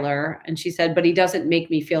with Tyler, and she said, but he doesn't make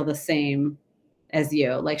me feel the same as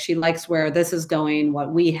you. Like she likes where this is going,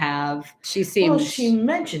 what we have. She seems. Well, she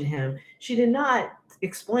mentioned him. She did not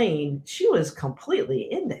explain she was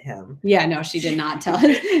completely into him. Yeah, no, she did not tell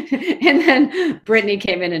it. And then Brittany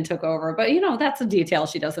came in and took over. But that's a detail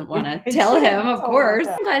she doesn't want to tell him, of course.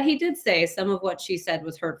 But he did say some of what she said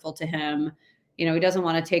was hurtful to him. He doesn't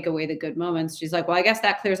want to take away the good moments. She's like, well, I guess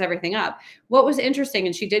that clears everything up. What was interesting,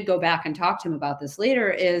 and she did go back and talk to him about this later,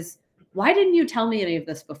 is why didn't you tell me any of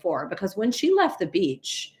this before? Because when she left the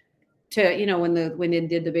beach to, when they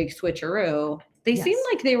did the big switcheroo, they seemed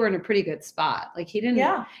like they were in a pretty good spot. Like he didn't,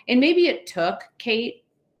 and maybe it took Kate,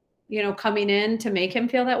 coming in to make him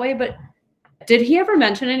feel that way. But did he ever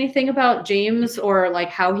mention anything about James or like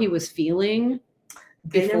how he was feeling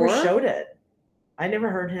before? They never showed it. I never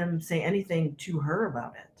heard him say anything to her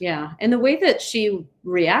about it. Yeah. And the way that she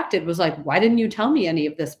reacted was like, why didn't you tell me any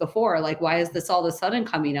of this before? Like, why is this all of a sudden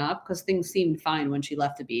coming up? Because things seemed fine when she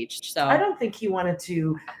left the beach. So I don't think he wanted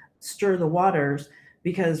to stir the waters,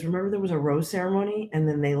 because remember there was a rose ceremony and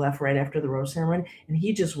then they left right after the rose ceremony, and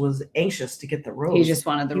he just was anxious to get the rose. He just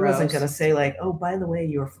wanted the rose. He wasn't going to say like, oh, by the way,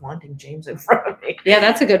 you're flaunting James in front of me. Yeah,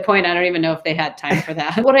 that's a good point. I don't even know if they had time for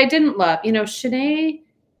that. What I didn't love, Shanae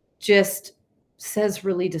just says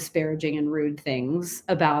really disparaging and rude things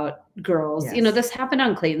about girls. Yes. This happened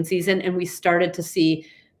on Clayton season, and we started to see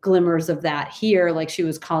glimmers of that here. Like she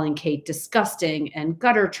was calling Kate disgusting and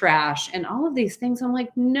gutter trash and all of these things. I'm like,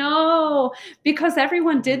 no, because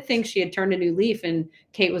everyone did think she had turned a new leaf, and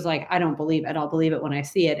Kate was like, I don't believe it. I'll believe it when I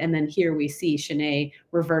see it. And then here we see Shanae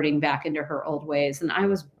reverting back into her old ways. And I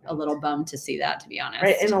was a little bummed to see that, to be honest.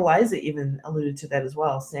 Right. And Eliza even alluded to that as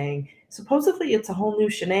well, saying supposedly it's a whole new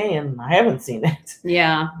Shanae, and I haven't seen it.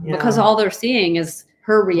 Yeah, because all they're seeing is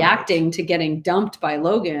her reacting to getting dumped by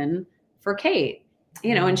Logan for Kate.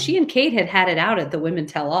 And she and Kate had it out at the Women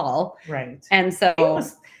Tell All. Right. And so,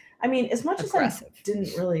 as much as I didn't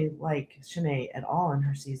really like Shanae at all in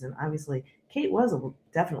her season, obviously Kate was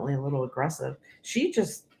definitely a little aggressive.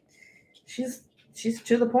 She's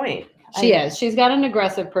to the point. She is. She's got an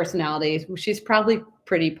aggressive personality. She's probably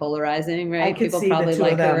pretty polarizing, right? People probably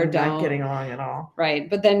like her or don't. Not getting along at all. Right.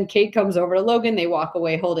 But then Kate comes over to Logan. They walk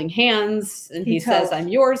away holding hands, and he says, I'm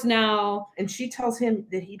yours now. And she tells him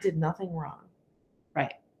that he did nothing wrong.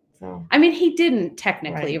 Right. So he didn't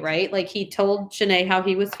technically, right? Like he told Shanae how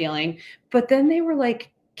he was feeling, but then they were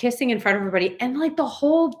like kissing in front of everybody, and like the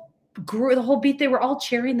whole beat, they were all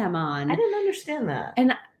cheering them on. I didn't understand that.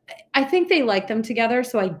 And I think they like them together,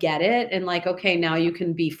 so I get it. And like, okay, now you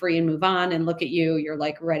can be free and move on, and look at you, you're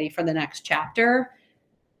like ready for the next chapter.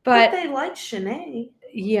 But they liked Shanae.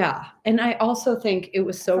 Yeah. And I also think it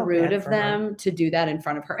was so rude of them to do that in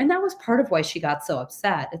front of her. And that was part of why she got so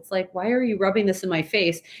upset. It's like, why are you rubbing this in my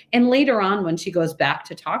face? And later on, when she goes back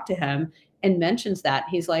to talk to him and mentions that,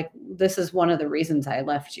 he's like, this is one of the reasons I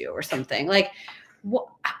left you or something. Like,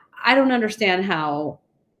 I don't understand how,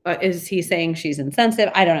 is he saying she's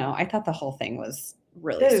insensitive? I don't know. I thought the whole thing was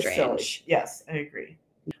really strange. Yes, I agree.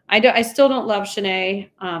 I still don't love Shanae.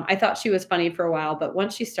 I thought she was funny for a while, but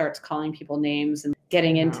once she starts calling people names and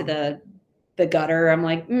getting into the gutter, I'm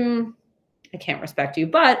like, I can't respect you.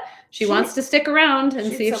 But she wants to stick around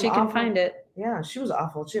and see if she can find it. Yeah, she was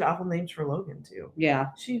awful. She had awful names for Logan too. Yeah.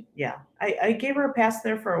 I gave her a pass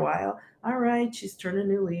there for a while. All right, she's turned a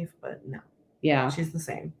new leaf, but no. Yeah. She's the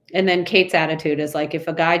same. And then Kate's attitude is like, if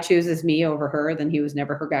a guy chooses me over her, then he was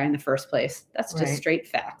never her guy in the first place. That's just straight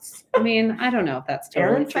facts. I don't know if that's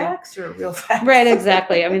totally true. Facts or real facts? Right,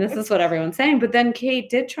 exactly. This is what everyone's saying. But then Kate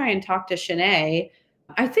did try and talk to Shanae.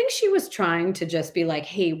 I think she was trying to just be like,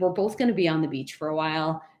 hey, we're both going to be on the beach for a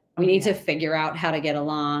while. We need to figure out how to get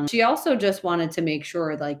along. She also just wanted to make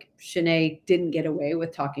sure like Shanae didn't get away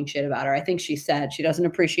with talking shit about her. I think she said she doesn't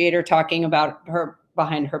appreciate her talking about her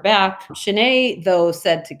behind her back. Shanae, though,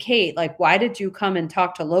 said to Kate, like, why did you come and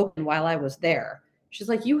talk to Logan while I was there? She's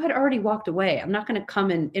like, you had already walked away. I'm not going to come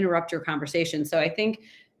and interrupt your conversation. So I think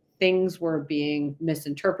things were being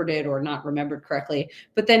misinterpreted or not remembered correctly.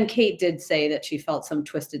 But then Kate did say that she felt some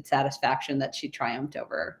twisted satisfaction that she triumphed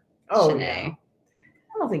over Shanae. Yeah.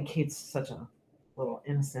 I don't think Kate's such a little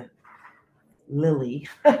innocent lily.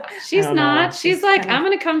 She's not. She's like, I'm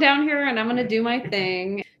going to come down here and I'm going to do my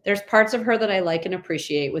thing. There's parts of her that I like and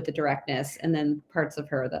appreciate with the directness, and then parts of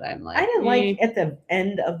her that I'm like, I didn't like at the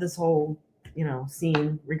end of this whole,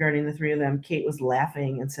 scene regarding the three of them. Kate was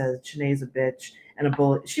laughing and said Shanae's a bitch and a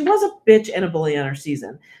bully. She was a bitch and a bully on her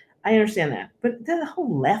season. I understand that, but the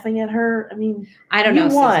whole laughing at her. I mean, I don't know.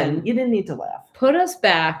 You won. Susan. You didn't need to laugh. Put us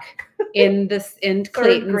back in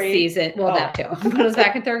Clayton season. Well, that too. Put us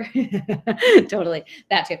back in third. Totally,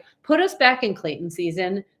 that too. Put us back in Clayton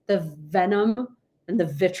season. The venom and the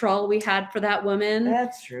vitriol we had for that woman.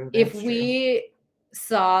 That's true. If we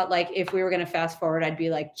saw, like, if we were going to fast forward, I'd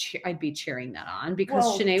be cheering that on, because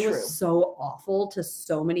Shanae was so awful to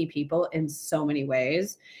so many people in so many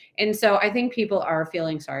ways. And so I think people are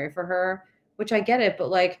feeling sorry for her, which I get it. But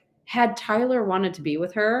like, had Tyler wanted to be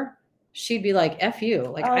with her, she'd be like, F you.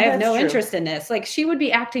 Like, I have no interest in this. Like, she would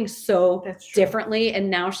be acting so differently. And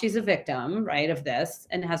now she's a victim, right, of this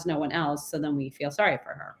and has no one else. So then we feel sorry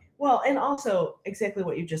for her. Well, and also exactly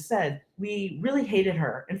what you just said. We really hated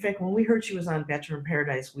her. In fact, when we heard she was on Bachelor in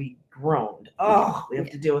Paradise, we groaned. Oh, we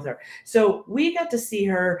have to deal with her. So we got to see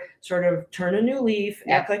her sort of turn a new leaf,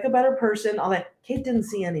 act like a better person, all that. Kate didn't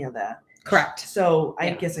see any of that. Correct. So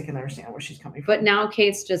I guess I can understand where she's coming from. But now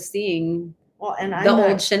Kate's just seeing and the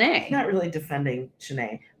old Shanae. Not really defending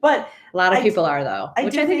Shanae, but a lot of people are, though,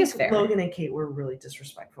 which I think is fair. Logan and Kate were really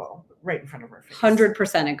disrespectful right in front of her face.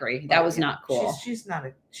 100% agree. That was not cool. She's not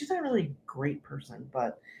a really great person,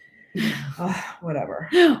 but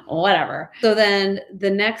whatever. Whatever. So then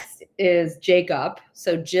the next is Jacob.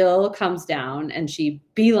 So Jill comes down and she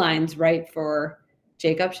beelines right for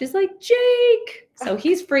Jacob. She's like, Jake. So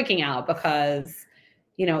he's freaking out because,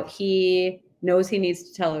 he knows he needs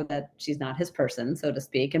to tell her that she's not his person, so to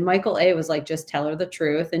speak. And Michael A. was like, just tell her the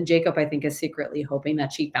truth. And Jacob, I think, is secretly hoping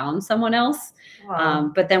that she found someone else.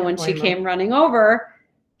 Wow. But then when she came running over,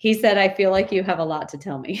 he said, I feel like you have a lot to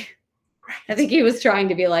tell me. Right. I think he was trying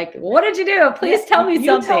to be like, what did you do? Please tell me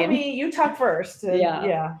something. Tell me, you talk first. And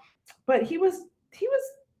yeah. But he was,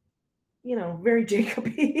 very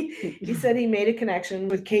Jacob-y. He said he made a connection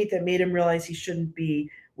with Kate that made him realize he shouldn't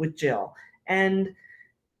be with Jill. And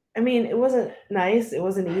I mean, it wasn't nice. It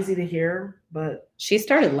wasn't easy to hear, but she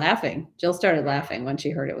started laughing. Jill started laughing when she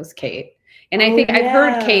heard it was Kate. And I think I've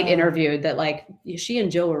heard Kate interviewed that, like, she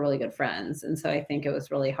and Jill were really good friends. And so I think it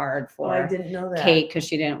was really hard for I didn't know that. Kate, because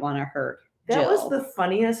she didn't want to hurt Jill. That was the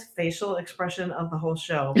funniest facial expression of the whole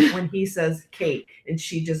show when he says Kate and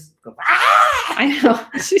she just goes, ah! I know.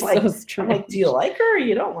 She's so strange. I'm like, do you like her or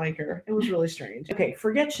you don't like her? It was really strange. Okay,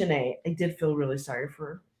 forget Shanae. I did feel really sorry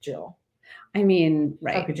for Jill. I mean,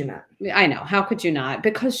 right. How could you not? I know. How could you not?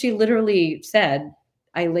 Because she literally said,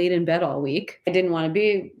 I laid in bed all week. I didn't want to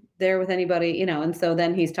be there with anybody, and so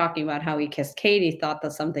then he's talking about how he kissed Kate. He thought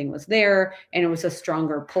that something was there and it was a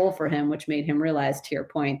stronger pull for him, which made him realize, to your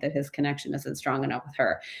point, that his connection isn't strong enough with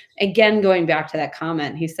her. Again, going back to that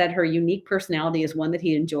comment, he said her unique personality is one that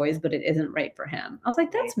he enjoys, but it isn't right for him. I was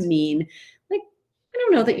like, that's mean. Like, I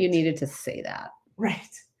don't know that you needed to say that.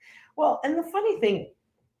 Right. Well, and the funny,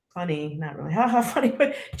 not really, how funny,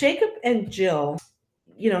 but Jacob and Jill,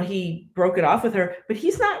 he broke it off with her, but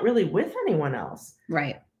he's not really with anyone else.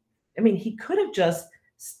 Right. I mean, he could have just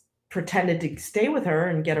pretended to stay with her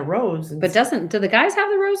and get a rose. But do the guys have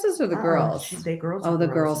the roses or the girls? The girls. Oh, the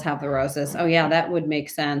girls have the roses. Oh yeah, that would make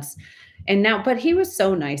sense. And now, but he was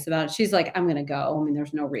so nice about it. She's like, I'm going to go. I mean,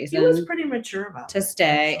 there's no reason. He was pretty mature about to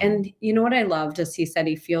stay. And you know what I loved is he said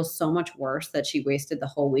he feels so much worse that she wasted the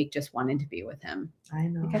whole week just wanting to be with him. I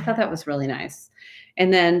know. I thought that was really nice.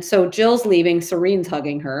 And then, so Jill's leaving, Serene's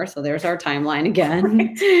hugging her. So there's our timeline again.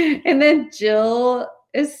 Right. And then Jill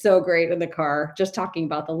is so great in the car, just talking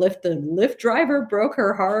about the Lyft. The Lyft driver broke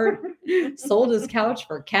her heart, sold his couch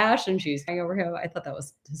for cash, and she's hanging over him. I thought that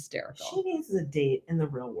was hysterical. She needs a date in the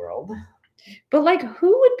real world. But like,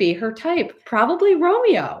 who would be her type? Probably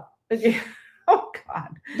Romeo. Oh God!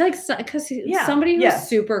 Like, because somebody who's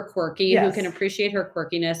super quirky, who can appreciate her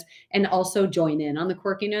quirkiness and also join in on the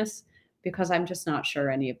quirkiness. Because I'm just not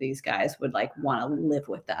sure any of these guys would like want to live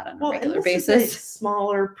with that on a regular basis. Is a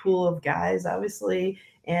smaller pool of guys, obviously,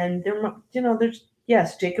 and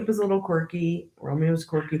Jacob is a little quirky, Romeo's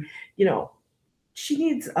quirky. She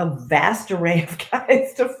needs a vast array of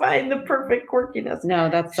guys to find the perfect quirkiness. No,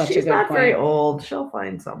 that's such a good point. She's not very old. She'll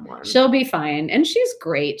find someone. She'll be fine. And she's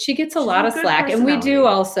great. She gets a lot of slack. And we do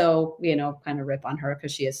also, kind of rip on her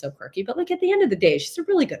because she is so quirky. But like at the end of the day, she's a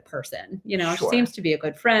really good person. She seems to be a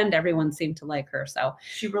good friend. Everyone seemed to like her. So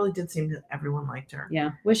she really did seem to, everyone liked her.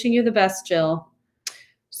 Yeah. Wishing you the best, Jill.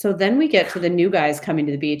 So then we get to the new guys coming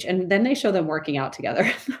to the beach, and then they show them working out together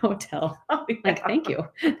in the hotel. Oh, yeah. Like, thank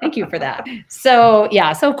you for that. So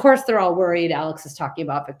yeah, so of course they're all worried. Alex is talking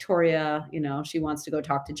about Victoria, you know, she wants to go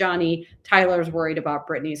talk to Johnny. Tyler's worried about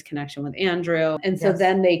Brittany's connection with Andrew. And so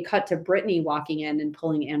then they cut to Brittany walking in and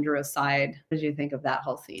pulling Andrew aside. What did you think of that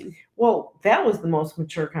whole scene? Well, that was the most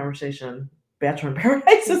mature conversation Bachelor in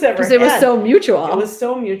Paradise has ever had. Because it was so mutual. It was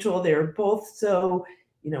so mutual. They were both so,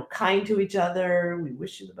 you know, kind to each other. We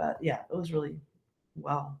wish you the best. Yeah, it was really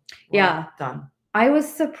well done. I was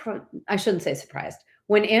surprised. I shouldn't say surprised.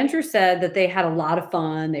 When Andrew said that they had a lot of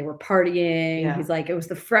fun, they were partying. He's like, it was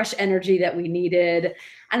the fresh energy that we needed.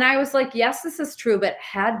 And I was like, yes, this is true. But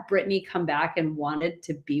had Brittany come back and wanted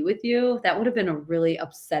to be with you, that would have been a really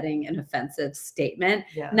upsetting and offensive statement.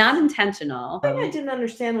 Yes. Not intentional. The thing I didn't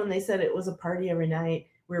understand when they said it was a party every night.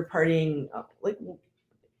 We were partying. Like,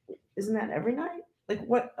 isn't that every night? Like,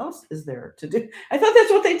 what else is there to do? I thought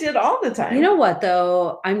that's what they did all the time. You know what,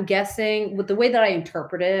 though? I'm guessing with the way that I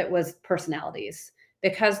interpreted it was personalities.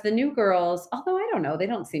 Because the new girls, although I don't know, they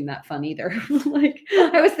don't seem that fun either. Like,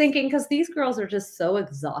 I was thinking, because these girls are just so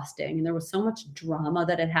exhausting. And there was so much drama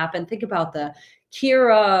that had happened. Think about the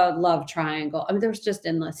Kira love triangle. I mean, there was just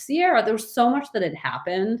in the Sierra, there was so much that had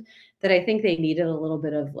happened that I think they needed a little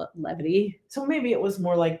bit of levity. So maybe it was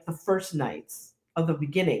more like the first nights of the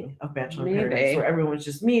beginning of Bachelor in Paradise, where everyone was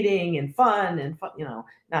just meeting and fun, you know,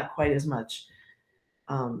 not quite as much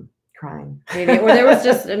crying. Maybe, or there was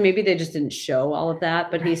just, maybe they just didn't show all of that,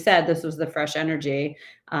 but he said this was the fresh energy.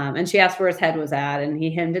 And she asked where his head was at, and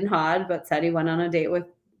he hemmed and hawed, but said he went on a date with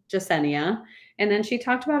Jasenia. And then she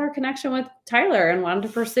talked about her connection with Tyler and wanted to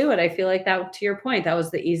pursue it. I feel like that, to your point, that was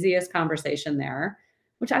the easiest conversation there,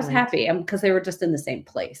 which I was happy because they were just in the same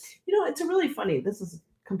place. You know, it's a really funny, this is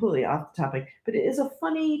completely off the topic, but it is a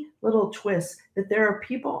funny little twist that there are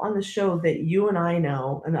people on the show that you and I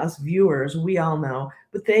know, and us viewers, we all know,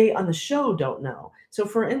 but they on the show don't know. So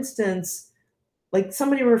for instance, like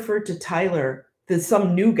somebody referred to Tyler,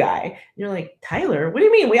 some new guy, and you're like, Tyler? What do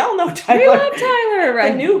you mean? We all know Tyler. We love Tyler,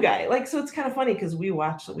 right? The new guy. Like, so it's kind of funny because we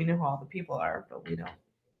watch, so we know who all the people are, but we don't.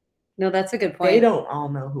 No, that's a good point. They don't all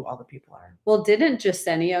know who all the people are. Well, didn't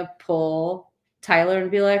Jasenia pull Tyler and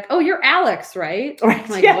be like, oh, you're Alex, right? Right.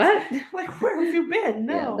 Like, yes. What? Like, where have you been?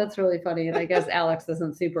 No. Yeah, that's really funny. And I guess Alex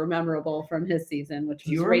isn't super memorable from his season, which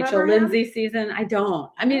was Rachel Lindsay's season. I don't.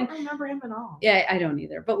 I mean, I don't remember him at all. Yeah, I don't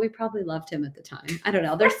either. But we probably loved him at the time. I don't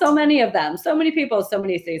know. There's so many of them. So many people, so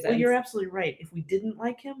many seasons. Well, you're absolutely right. If we didn't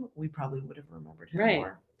like him, we probably would have remembered him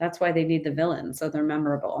more. That's why they need the villain, so they're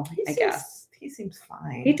memorable, I guess. He seems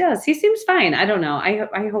fine. He does. He seems fine. I don't know.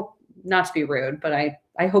 I hope, not to be rude, but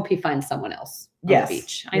I hope he finds someone else on the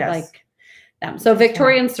beach. I like them. So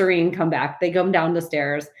Victoria and Serene come back. They come down the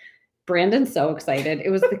stairs. Brandon's so excited. It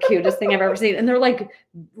was the cutest thing I've ever seen. And they're like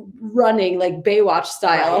running like Baywatch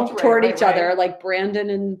style toward each other. Like Brandon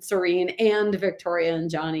and Serene and Victoria and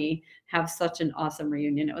Johnny have such an awesome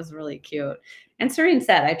reunion. It was really cute. And Serene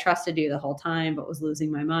said, I trusted you the whole time, but was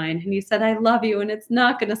losing my mind. And he said, I love you and it's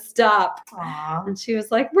not going to stop. Aww. And she was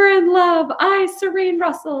like, we're in love. I, Serene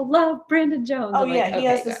Russell, love Brandon Jones. Oh, yeah. He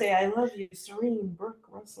has to say, I love you, Serene Brooke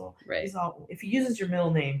Russell. Right. If he uses your middle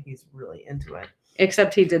name, he's really into it.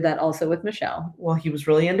 Except he did that also with Michelle. Well, he was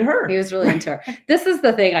really into her. He was really into her. This is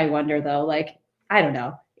the thing I wonder, though. Like, I don't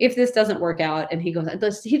know. If this doesn't work out and he goes,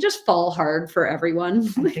 does he just fall hard for everyone?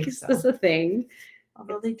 I think so. Is this a thing?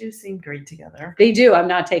 Although they do seem great together. They do. I'm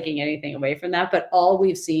not taking anything away from that, but all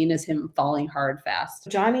we've seen is him falling hard fast.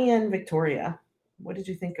 Johnny and Victoria, what did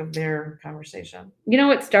you think of their conversation? You know,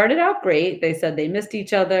 it started out great. They said they missed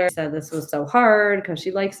each other, said this was so hard because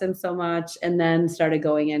she likes him so much, and then started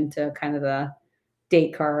going into kind of the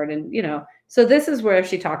date card. And, you know, so this is where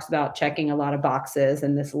she talks about checking a lot of boxes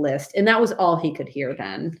in this list. And that was all he could hear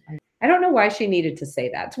then. I don't know why she needed to say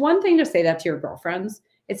that. It's one thing to say that to your girlfriends.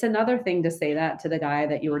 It's another thing to say that to the guy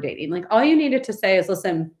that you were dating. Like, all you needed to say is,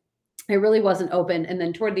 listen, I really wasn't open. And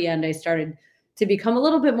then toward the end, I started to become a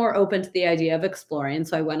little bit more open to the idea of exploring.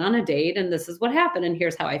 So I went on a date and this is what happened. And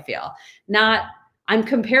here's how I feel. Not, I'm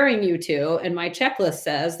comparing you two, and my checklist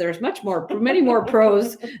says there's many more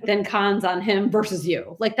pros than cons on him versus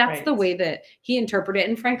you. Like, that's the way that he interpreted it.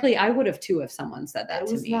 And frankly, I would have too if someone said that to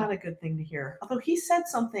me. It was not a good thing to hear. Although he said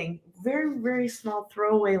something, very, very small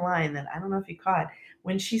throwaway line that I don't know if you caught.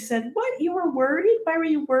 When she said, what, you were worried? Why were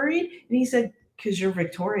you worried? And he said, because you're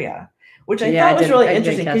Victoria, which I thought was really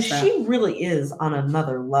interesting, because she really is on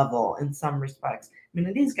another level in some respects. I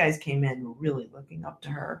mean, these guys came in really looking up to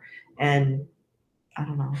her, and I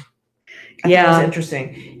don't know. I think it was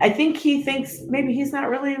interesting. I think he thinks maybe he's not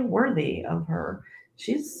really worthy of her.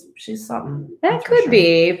 She's something. That could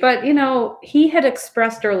be, but he had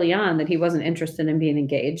expressed early on that he wasn't interested in being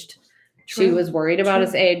engaged. True. She was worried about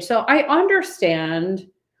his age. So I understand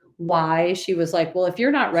why she was like, well, if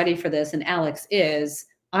you're not ready for this and Alex is,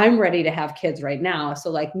 I'm ready to have kids right now. So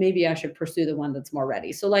like, maybe I should pursue the one that's more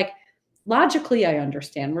ready. So like, logically, I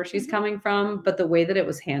understand where she's coming from, but the way that it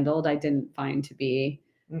was handled, I didn't find to be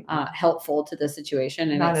helpful to the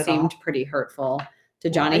situation. And it seemed pretty hurtful to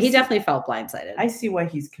Johnny. He definitely felt blindsided. I see why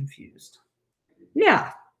he's confused.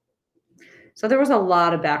 Yeah. So there was a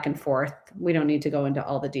lot of back and forth. We don't need to go into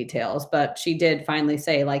all the details, but she did finally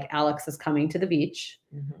say, like, Alex is coming to the beach.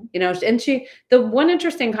 And the one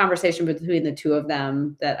interesting conversation between the two of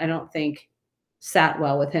them that I don't think sat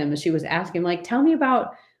well with him is she was asking, like, tell me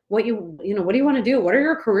about what what do you want to do? What are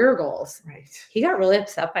your career goals? Right. He got really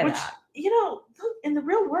upset by that. In the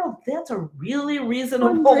real world, that's a really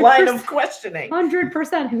reasonable line of questioning.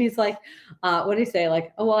 100%. And he's like, what did he say?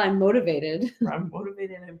 Like, oh, well, I'm motivated. I'm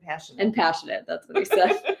motivated and passionate. And passionate. That's what he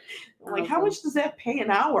said. Like, how much does that pay an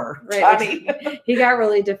hour, Johnny? He got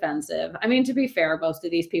really defensive. I mean, to be fair, most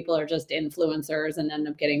of these people are just influencers and end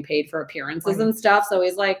up getting paid for appearances and stuff. So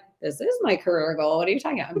he's like, this is my career goal. What are you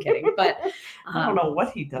talking about? I'm kidding. But I don't know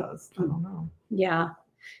what he does. I don't know. Yeah.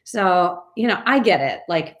 So, I get it.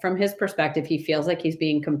 Like, from his perspective, he feels like he's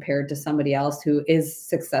being compared to somebody else who is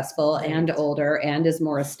successful and older and is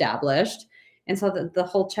more established. And so the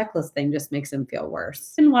whole checklist thing just makes him feel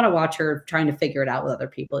worse. Didn't want to watch her trying to figure it out with other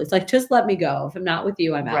people. He's like, just let me go. If I'm not with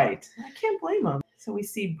you, I'm out. Right. I can't blame him. So we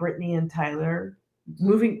see Brittany and Tyler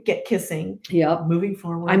kissing. Yep. Moving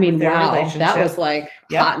forward. I mean, wow. That was like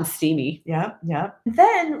hot and steamy. Yep.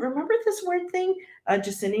 Then remember this weird thing?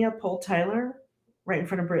 Jacinia pulled Tyler right in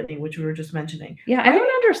front of Brittany, which we were just mentioning. Yeah, I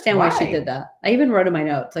don't understand why she did that. I even wrote in my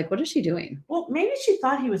notes, like, what is she doing? Well, maybe she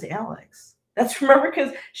thought he was Alex. Remember,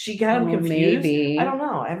 because she got him confused. Maybe. I don't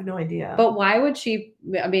know. I have no idea. But why would she?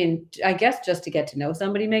 I mean, I guess just to get to know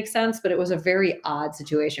somebody makes sense, but it was a very odd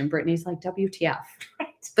situation. Brittany's like, WTF. Right.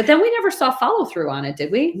 But then we never saw follow through on it,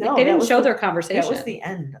 did we? No, they didn't show their conversation. That was the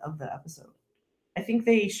end of the episode. I think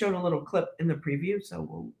they showed a little clip in the preview,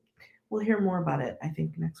 so we'll hear more about it, I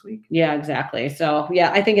think, next week. Yeah, exactly. So,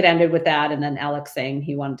 yeah, I think it ended with that. And then Alex saying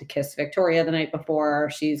he wanted to kiss Victoria the night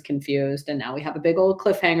before. She's confused. And now we have a big old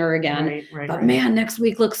cliffhanger again. Right. Man, next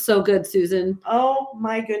week looks so good, Susan. Oh,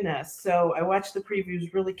 my goodness. So I watched the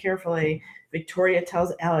previews really carefully. Victoria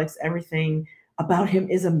tells Alex everything about him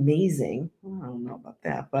is amazing. Well, I don't know about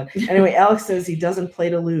that. But anyway, Alex says he doesn't play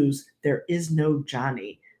to lose. There is no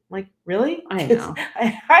Johnny. I'm like, really? I know.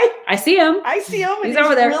 I see him. He's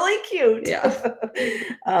over there. Really cute.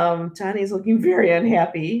 Yeah. Johnny's looking very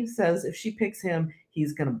unhappy. He says if she picks him,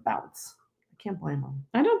 he's going to bounce. I can't blame him.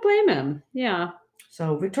 I don't blame him. Yeah.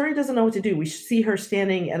 So Victoria doesn't know what to do. We see her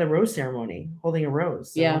standing at a rose ceremony, holding a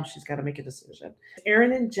rose. So she's got to make a decision.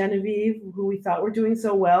 Aaron and Genevieve, who we thought were doing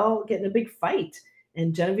so well, get in a big fight.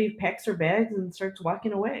 And Genevieve packs her bags and starts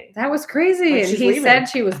walking away. That was crazy. And he said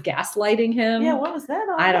she was gaslighting him. Yeah, what was that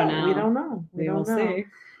all about? I don't know. We don't know. We will see.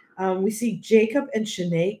 We see Jacob and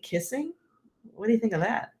Shanae kissing. What do you think of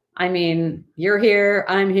that? I mean, you're here,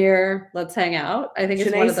 I'm here. Let's hang out. I think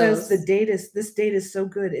it's one of those. Says this date is so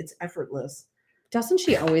good, it's effortless. Doesn't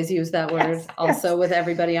she always use that word also with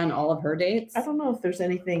everybody on all of her dates? I don't know if there's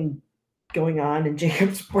anything going on in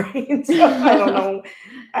Jacob's brain. So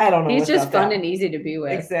I don't know. He's just fun and easy to be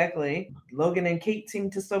with. Exactly. Logan and Kate seem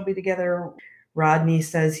to still be together. Rodney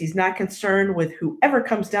says he's not concerned with whoever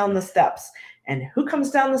comes down the steps. And who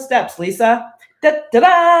comes down the steps, Lisa?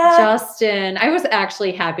 Da-da-da! Justin. I was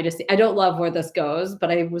actually happy to see. I don't love where this goes, but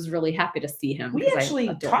I was really happy to see him. We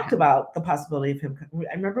actually talked about the possibility of him.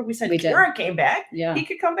 I remember we said Kira came back. Yeah. He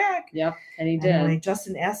could come back. Yep. And he did. Anyway,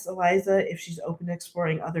 Justin asks Eliza if she's open to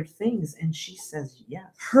exploring other things, and she says yes.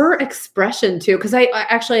 Her expression, too, because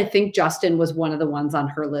I think Justin was one of the ones on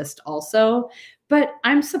her list also. But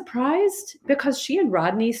I'm surprised because she and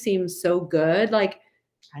Rodney seem so good. Like,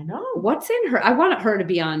 I know. What's in her? I want her to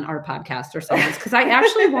be on our podcast or something because I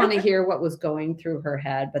actually want to hear what was going through her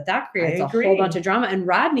head. But that creates a whole bunch of drama. And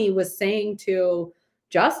Rodney was saying to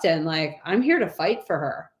Justin, like, I'm here to fight for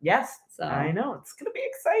her. Yes. So I know. It's going to be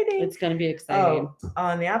exciting. It's going to be exciting. Oh,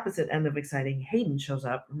 on the opposite end of exciting, Hayden shows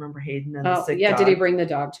up. Remember Hayden and the sick dog? Did he bring the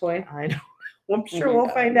dog toy? I know. I'm sure we'll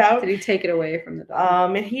find out. Did he take it away from the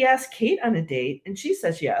dog? And he asked Kate on a date, and she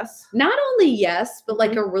says yes. Not only yes, but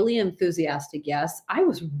like a really enthusiastic yes. I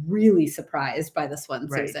was really surprised by this one,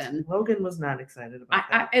 Susan. Logan was not excited about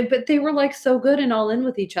that. But they were like so good and all in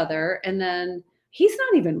with each other, and then he's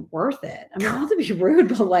not even worth it. I mean, not to be rude,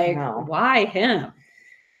 but like, why him?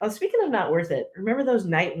 Oh, speaking of not worth it, remember those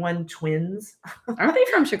Night One twins? Aren't they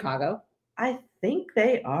from Chicago? I think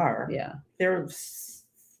they are. Yeah.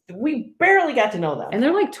 We barely got to know them. And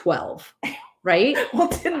they're like 12, right? Well,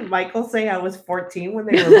 didn't Michael say I was 14 when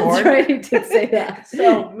they were born? That's right, he did say that.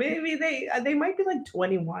 So maybe they might be like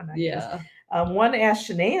 21, I guess. One asked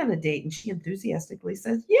Shanae on a date, and she enthusiastically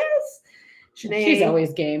says yes. Shanae, she's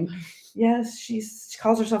always game. Yes, she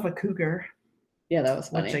calls herself a cougar. Yeah, that was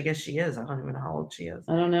funny. Which I guess she is. I don't even know how old she is.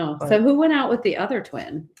 I don't know. So who went out with the other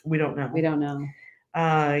twin? We don't know. We don't know.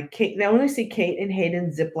 Kate. Now, when I see Kate and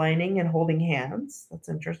Hayden ziplining and holding hands, that's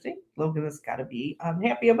interesting. Logan has got to be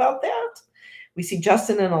unhappy about that. We see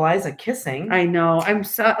Justin and Eliza kissing. I know. I'm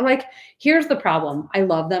so like, here's the problem. I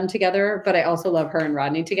love them together, but I also love her and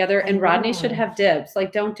Rodney together. And Rodney should have dibs.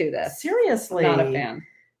 Like, don't do this. Seriously. I'm not a fan.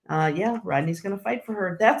 Yeah, Rodney's going to fight for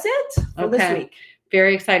her. That's it for this week.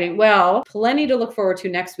 Very exciting. Well, plenty to look forward to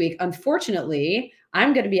next week. Unfortunately,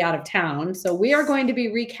 I'm going to be out of town. So we are going to be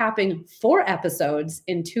recapping 4 episodes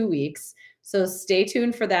in 2 weeks. So stay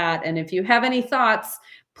tuned for that. And if you have any thoughts,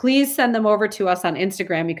 please send them over to us on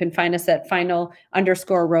Instagram. You can find us at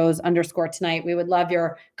final_rose_tonight. We would love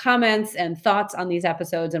your comments and thoughts on these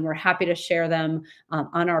episodes, and we're happy to share them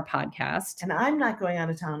on our podcast. And I'm not going out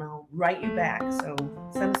of town. I'll write you back. So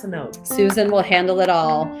send us a note. Susan will handle it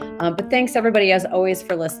all. But thanks, everybody, as always,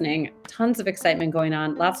 for listening. Tons of excitement going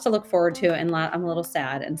on. Lots to look forward to. And I'm a little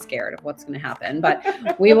sad and scared of what's going to happen.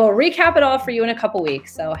 But we will recap it all for you in a couple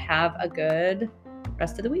weeks. So have a good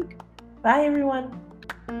rest of the week. Bye, everyone.